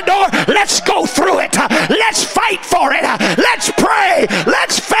that open door. Let's go through it. Let's fight for it. Let's pray.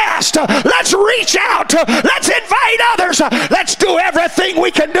 Let's fast. Let's reach out. Let's invite others. Let's do everything we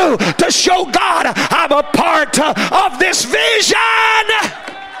can do to show God I'm a part of this vision.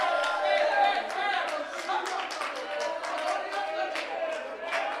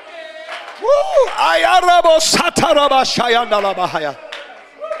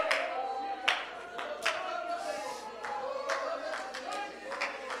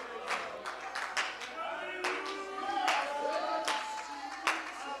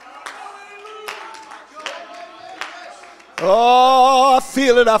 Oh, I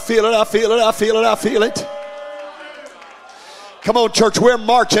feel it, I feel it, I feel it, I feel it, I feel it. Come on, church, we're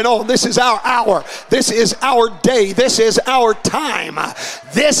marching on. This is our hour. This is our day. This is our time.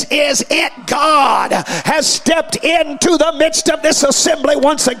 This is it. God has stepped into the midst of this assembly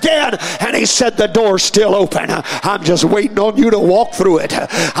once again, and he said the door's still open. I'm just waiting on you to walk through it.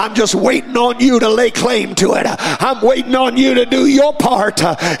 I'm just waiting on you to lay claim to it. I'm waiting on you to do your part.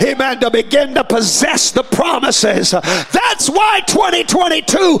 Amen. To begin to possess the promises. That's why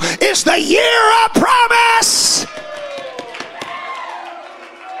 2022 is the year of promise.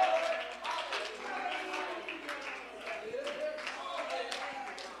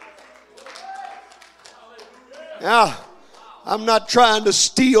 Now, I'm not trying to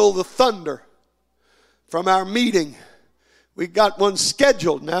steal the thunder from our meeting. We got one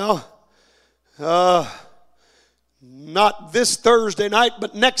scheduled now. Not this Thursday night,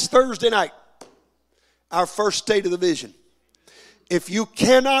 but next Thursday night. Our first State of the Vision. If you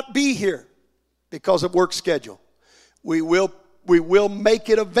cannot be here because of work schedule, we will make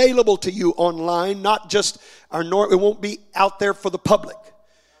it available to you online. Not just it won't be out there for the public,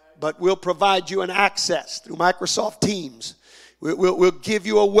 but we'll provide you an access through Microsoft Teams. We'll give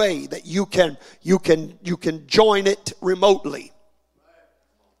you a way that you can join it remotely,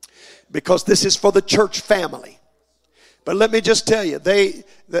 because this is for the church family. But let me just tell you, the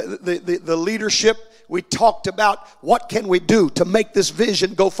leadership, we talked about what can we do to make this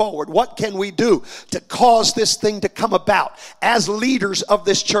vision go forward? What can we do to cause this thing to come about? As leaders of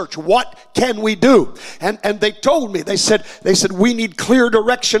this church, what can we do? And they told me, they said, we need clear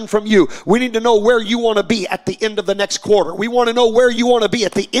direction from you. We need to know where you want to be at the end of the next quarter. We want to know where you want to be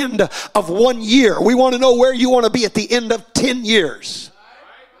at the end of 1 year. We want to know where you want to be at the end of 10 years.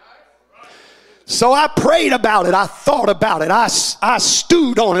 So I prayed about it. I thought about it. I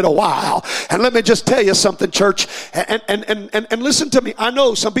stewed on it a while. And let me just tell you something, church. And listen to me. I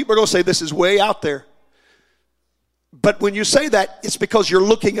know some people are going to say this is way out there. But when you say that, it's because you're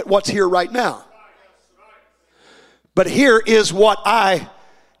looking at what's here right now. But here is what I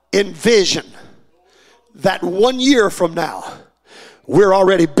envision. That 1 year from now, we're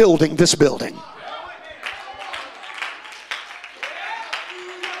already building this building.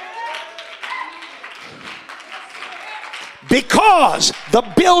 Because the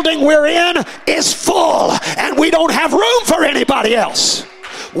building we're in is full and we don't have room for anybody else.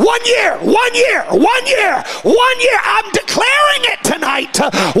 1 year, 1 year, 1 year, 1 year. I'm declaring it tonight.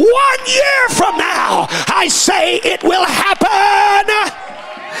 1 year from now, I say it will happen.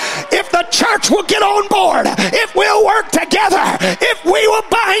 If the church will get on board, if we'll work together, if we will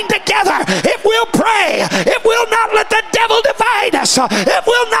bind together, if we'll pray, if we'll not let the devil divide us, if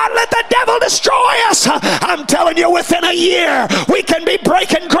we'll not let the devil destroy us, I'm telling you, within a year, we can be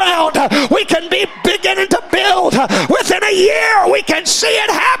breaking ground. We can be beginning to build. Within a year, we can see it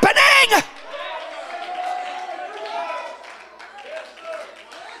happening.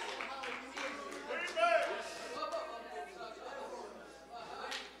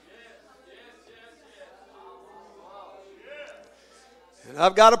 And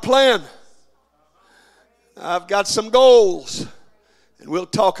I've got a plan. I've got some goals. And we'll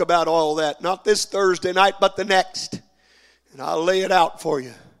talk about all that. Not this Thursday night, but the next. And I'll lay it out for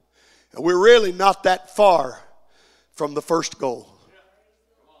you. And we're really not that far from the first goal.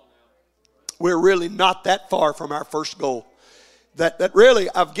 We're really not that far from our first goal. That really,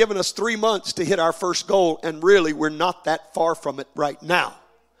 I've given us 3 months to hit our first goal. And really, we're not that far from it right now.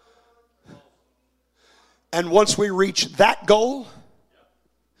 And once we reach that goal,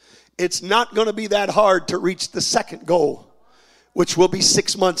 it's not going to be that hard to reach the second goal, which will be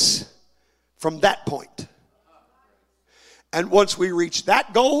 6 months from that point. And once we reach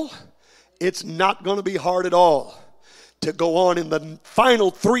that goal, it's not going to be hard at all to go on in the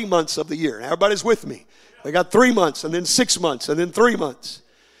final 3 months of the year. Everybody's with me. We got 3 months, and then 6 months, and then 3 months.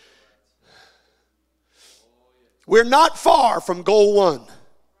 We're not far from goal 1.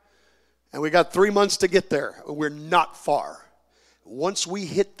 And we got 3 months to get there. We're not far. Once we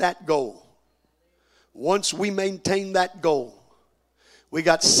hit that goal, once we maintain that goal, we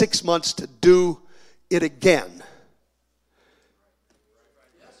got 6 months to do it again.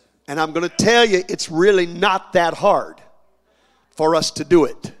 And I'm going to tell you, it's really not that hard for us to do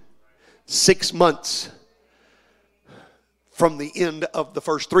it. 6 months from the end of the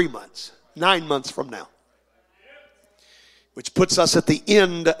first 3 months. 9 months from now. Which puts us at the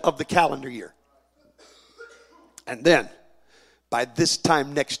end of the calendar year. And then, by this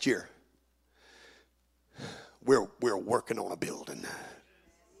time next year, we're working on a building.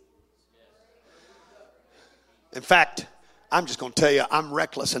 In fact, I'm just going to tell you, I'm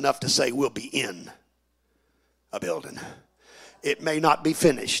reckless enough to say we'll be in a building. It may not be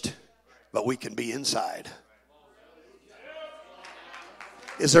finished, but we can be inside.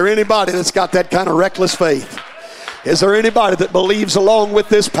 Is there anybody that's got that kind of reckless faith? Is there anybody that believes along with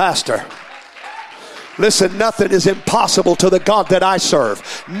this pastor? Listen, nothing is impossible to the God that I serve.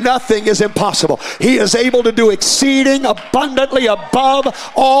 Nothing is impossible. He is able to do exceeding abundantly above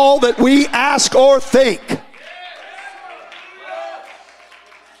all that we ask or think.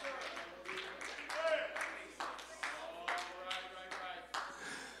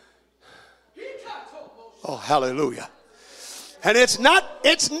 Oh, hallelujah. And it's not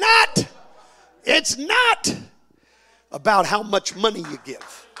about how much money you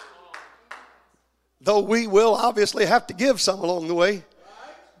give. Though we will obviously have to give some along the way.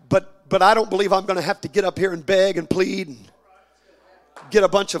 But I don't believe I'm going to have to get up here and beg and plead and get a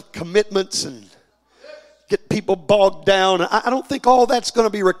bunch of commitments and get people bogged down. I don't think all that's going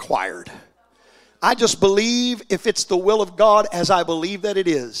to be required. I just believe if it's the will of God, as I believe that it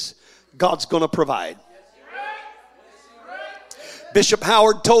is, God's going to provide. Bishop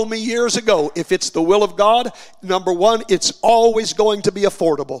Howard told me years ago, if it's the will of God, number one, it's always going to be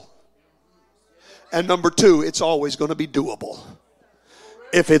affordable. And number two, it's always going to be doable.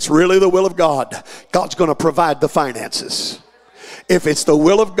 If it's really the will of God, God's going to provide the finances. If it's the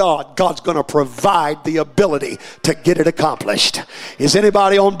will of God, God's going to provide the ability to get it accomplished. Is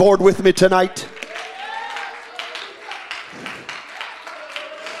anybody on board with me tonight?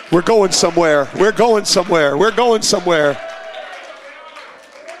 We're going somewhere. We're going somewhere. We're going somewhere.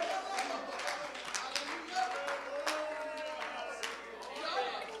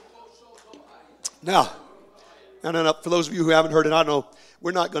 Now, for those of you who haven't heard it, I know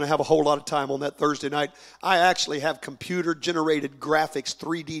we're not going to have a whole lot of time on that Thursday night. I actually have computer-generated graphics,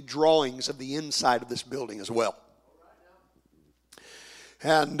 3D drawings of the inside of this building as well.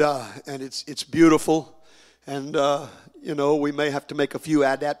 And it's beautiful. And, we may have to make a few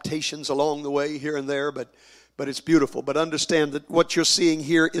adaptations along the way here and there, but it's beautiful. But understand that what you're seeing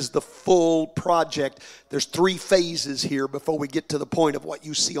here is the full project. There's 3 phases here before we get to the point of what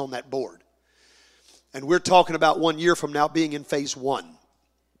you see on that board. And we're talking about 1 year from now being in phase 1.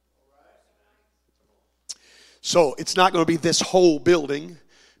 So it's not going to be this whole building,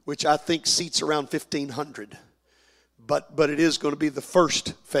 which I think seats around 1,500. But it is going to be the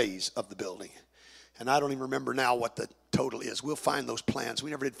first phase of the building. And I don't even remember now what the total is. We'll find those plans.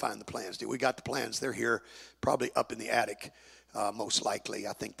 We never did find the plans, did we? We got the plans. They're here, probably up in the attic, most likely.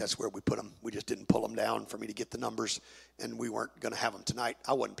 I think that's where we put them. We just didn't pull them down for me to get the numbers, and we weren't going to have them tonight.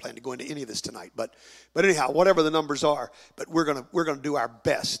 I wasn't planning to go into any of this tonight. But anyhow, whatever the numbers are, but we're going to do our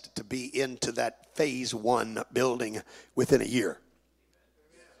best to be into that phase 1 building within a year.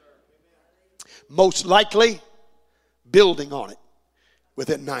 Most likely, building on it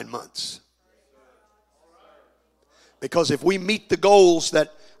within 9 months. Because if we meet the goals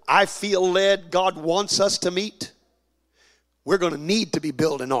that I feel led God wants us to meet, we're going to need to be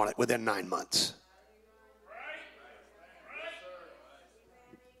building on it within 9 months.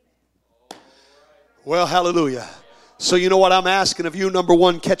 Well, hallelujah. So you know what I'm asking of you? Number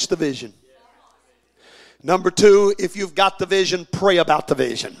 1, catch the vision. Number 2, if you've got the vision, pray about the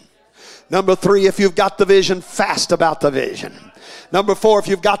vision. Number 3, if you've got the vision, fast about the vision. Number 4, if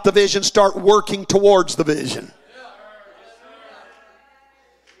you've got the vision, start working towards the vision.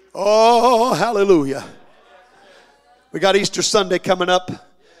 Oh, hallelujah. We got Easter Sunday coming up.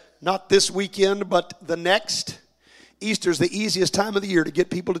 Not this weekend, but the next. Easter's the easiest time of the year to get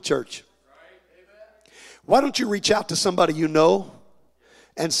people to church. Why don't you reach out to somebody you know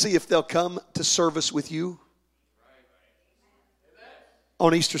and see if they'll come to service with you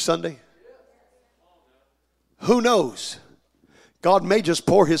on Easter Sunday? Who knows? God may just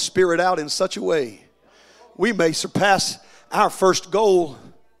pour His Spirit out in such a way we may surpass our first goal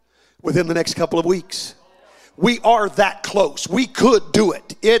within the next couple of weeks. We are that close. We could do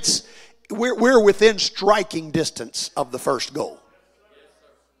it. We're within striking distance of the first goal.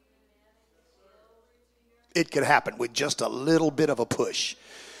 It could happen with just a little bit of a push.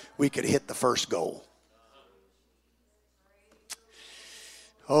 We could hit the first goal.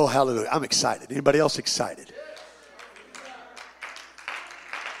 Oh, hallelujah. I'm excited. Anybody else excited?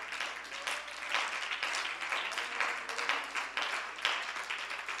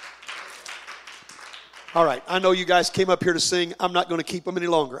 All right, I know you guys came up here to sing. I'm not going to keep them any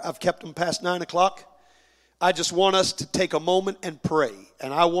longer. I've kept them past 9 o'clock. I just want us to take a moment and pray.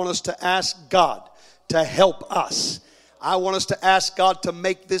 And I want us to ask God to help us. I want us to ask God to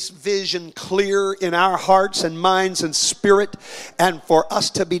make this vision clear in our hearts and minds and spirit, and for us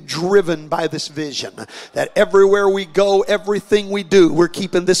to be driven by this vision. That everywhere we go, everything we do, we're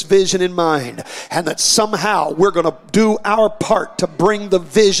keeping this vision in mind. And that somehow we're going to do our part to bring the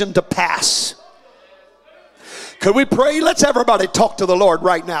vision to pass. Could we pray? Let's everybody talk to the Lord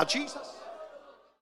right now. Jesus.